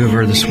you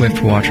maneuver the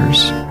swift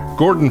waters.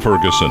 Gordon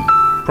Ferguson,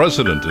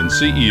 President and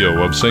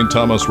CEO of St.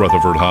 Thomas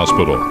Rutherford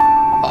Hospital.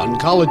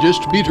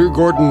 Oncologist Peter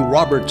Gordon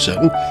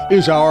Robertson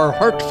is our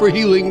Heart for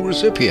Healing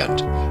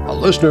recipient. A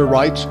listener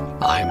writes,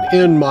 I'm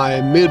in my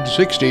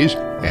mid-60s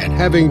and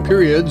having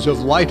periods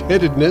of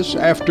lightheadedness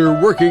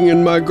after working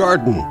in my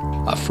garden.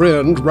 A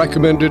friend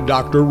recommended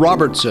Dr.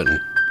 Robertson.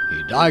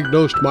 He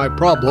diagnosed my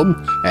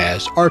problem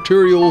as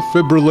arterial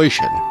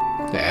fibrillation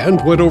and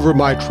went over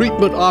my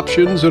treatment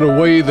options in a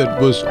way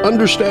that was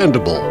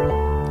understandable.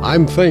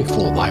 I'm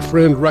thankful my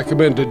friend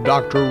recommended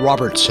Dr.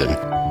 Robertson.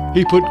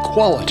 He put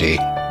quality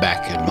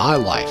back in my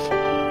life.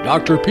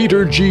 Dr.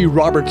 Peter G.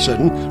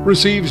 Robertson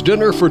receives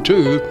dinner for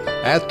two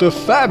at the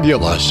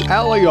fabulous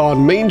Alley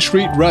on Main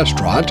Street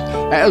restaurant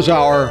as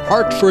our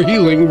Heart for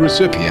Healing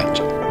recipient.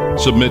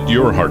 Submit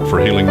your Heart for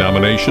Healing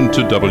nomination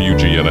to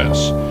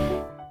WGNS.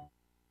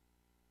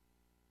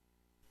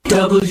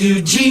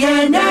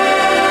 WGNS.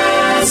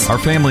 Our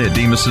family at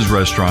Demas's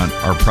Restaurant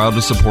are proud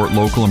to support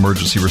local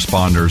emergency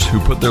responders who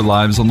put their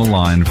lives on the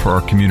line for our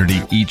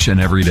community each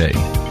and every day.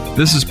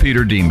 This is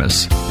Peter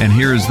Demas, and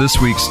here is this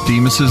week's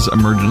Demas's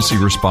Emergency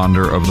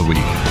Responder of the Week.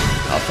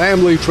 A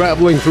family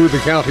traveling through the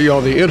county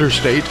on the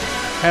interstate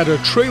had a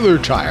trailer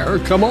tire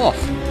come off.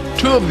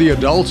 Two of the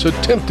adults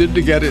attempted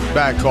to get it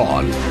back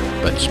on,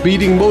 but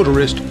speeding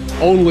motorist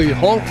only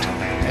honked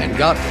and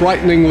got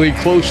frighteningly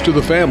close to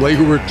the family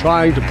who were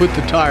trying to put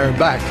the tire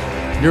back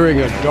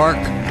during a dark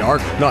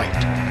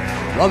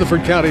night.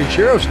 Rutherford County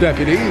Sheriff's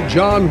Deputy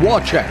John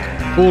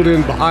Wachek pulled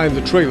in behind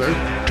the trailer,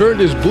 turned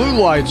his blue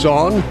lights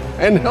on,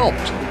 and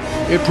helped.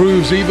 It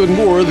proves even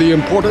more the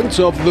importance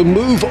of the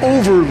move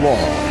over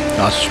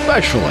law,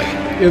 especially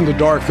in the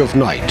dark of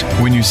night.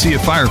 When you see a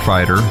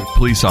firefighter,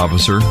 police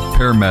officer,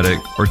 paramedic,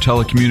 or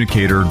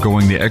telecommunicator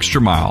going the extra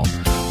mile,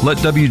 let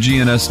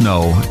WGNS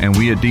know, and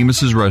we at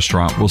Demas's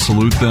Restaurant will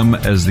salute them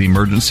as the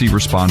Emergency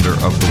Responder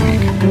of the Week.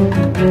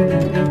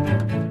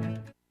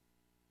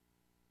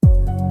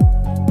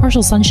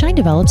 Partial sunshine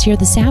develops here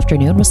this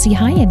afternoon. We'll see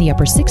high in the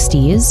upper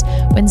 60s.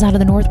 Winds out of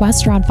the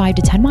northwest around 5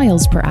 to 10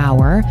 miles per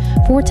hour.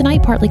 For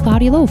tonight, partly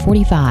cloudy, low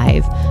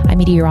 45. I'm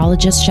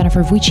meteorologist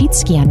Jennifer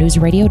Wojcicki on News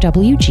Radio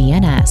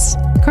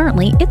WGNS.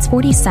 Currently, it's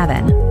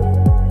 47.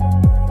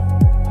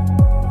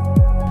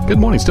 Good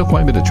morning. Still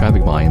quite a bit of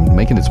traffic volume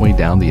making its way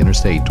down the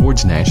interstate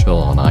towards Nashville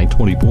on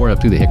I-24 up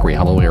to the Hickory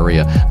Hollow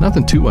area.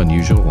 Nothing too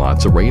unusual.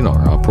 Lots of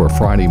radar up for a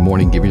Friday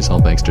morning. Give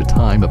yourself extra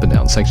time up and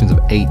down sections of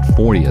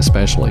 840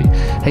 especially.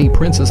 Hey,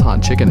 Prince's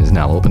Hot Chicken is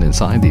now open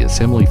inside the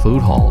Assembly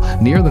Food Hall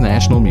near the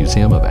National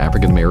Museum of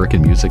African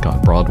American Music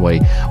on Broadway.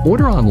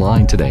 Order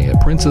online today at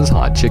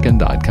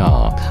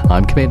princeshotchicken.com.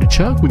 I'm Commander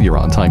Chuck with your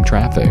on-time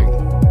traffic.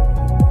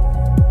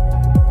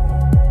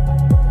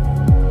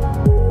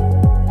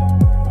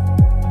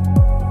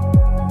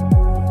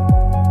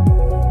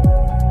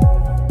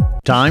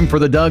 Time for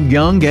the Doug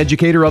Young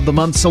Educator of the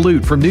Month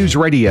salute from News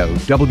Radio,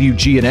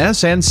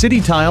 WGNS, and City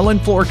Tile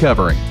and Floor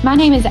Covering. My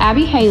name is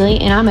Abby Haley,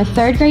 and I'm a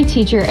third grade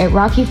teacher at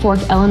Rocky Fork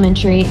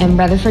Elementary in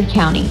Rutherford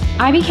County.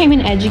 I became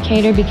an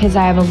educator because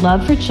I have a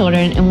love for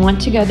children and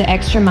want to go the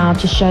extra mile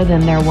to show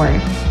them their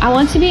worth. I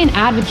want to be an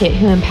advocate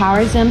who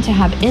empowers them to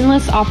have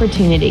endless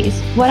opportunities.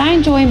 What I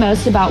enjoy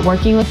most about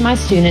working with my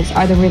students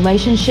are the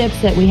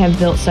relationships that we have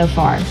built so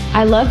far.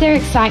 I love their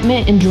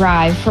excitement and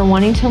drive for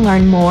wanting to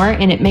learn more,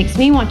 and it makes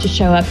me want to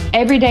show up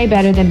every day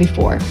better than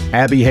before.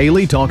 Abby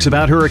Haley talks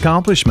about her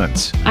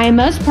accomplishments. I am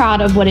most proud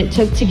of what it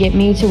took to get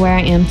me to where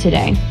I am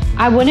today.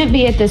 I wouldn't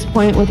be at this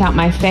point without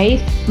my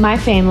faith, my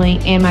family,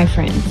 and my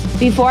friends.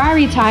 Before I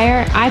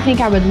retire, I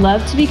think I would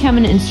love to become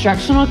an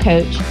instructional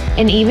coach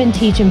and even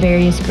teach in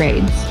various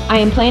grades. I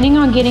am planning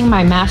on getting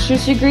my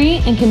master's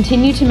degree and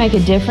continue to make a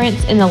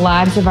difference in the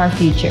lives of our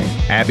future.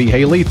 Abby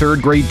Haley,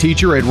 third grade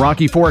teacher at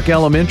Rocky Fork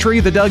Elementary,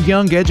 the Doug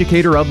Young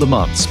Educator of the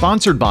Month,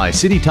 sponsored by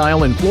City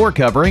Tile and Floor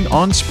Covering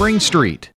on Spring Street.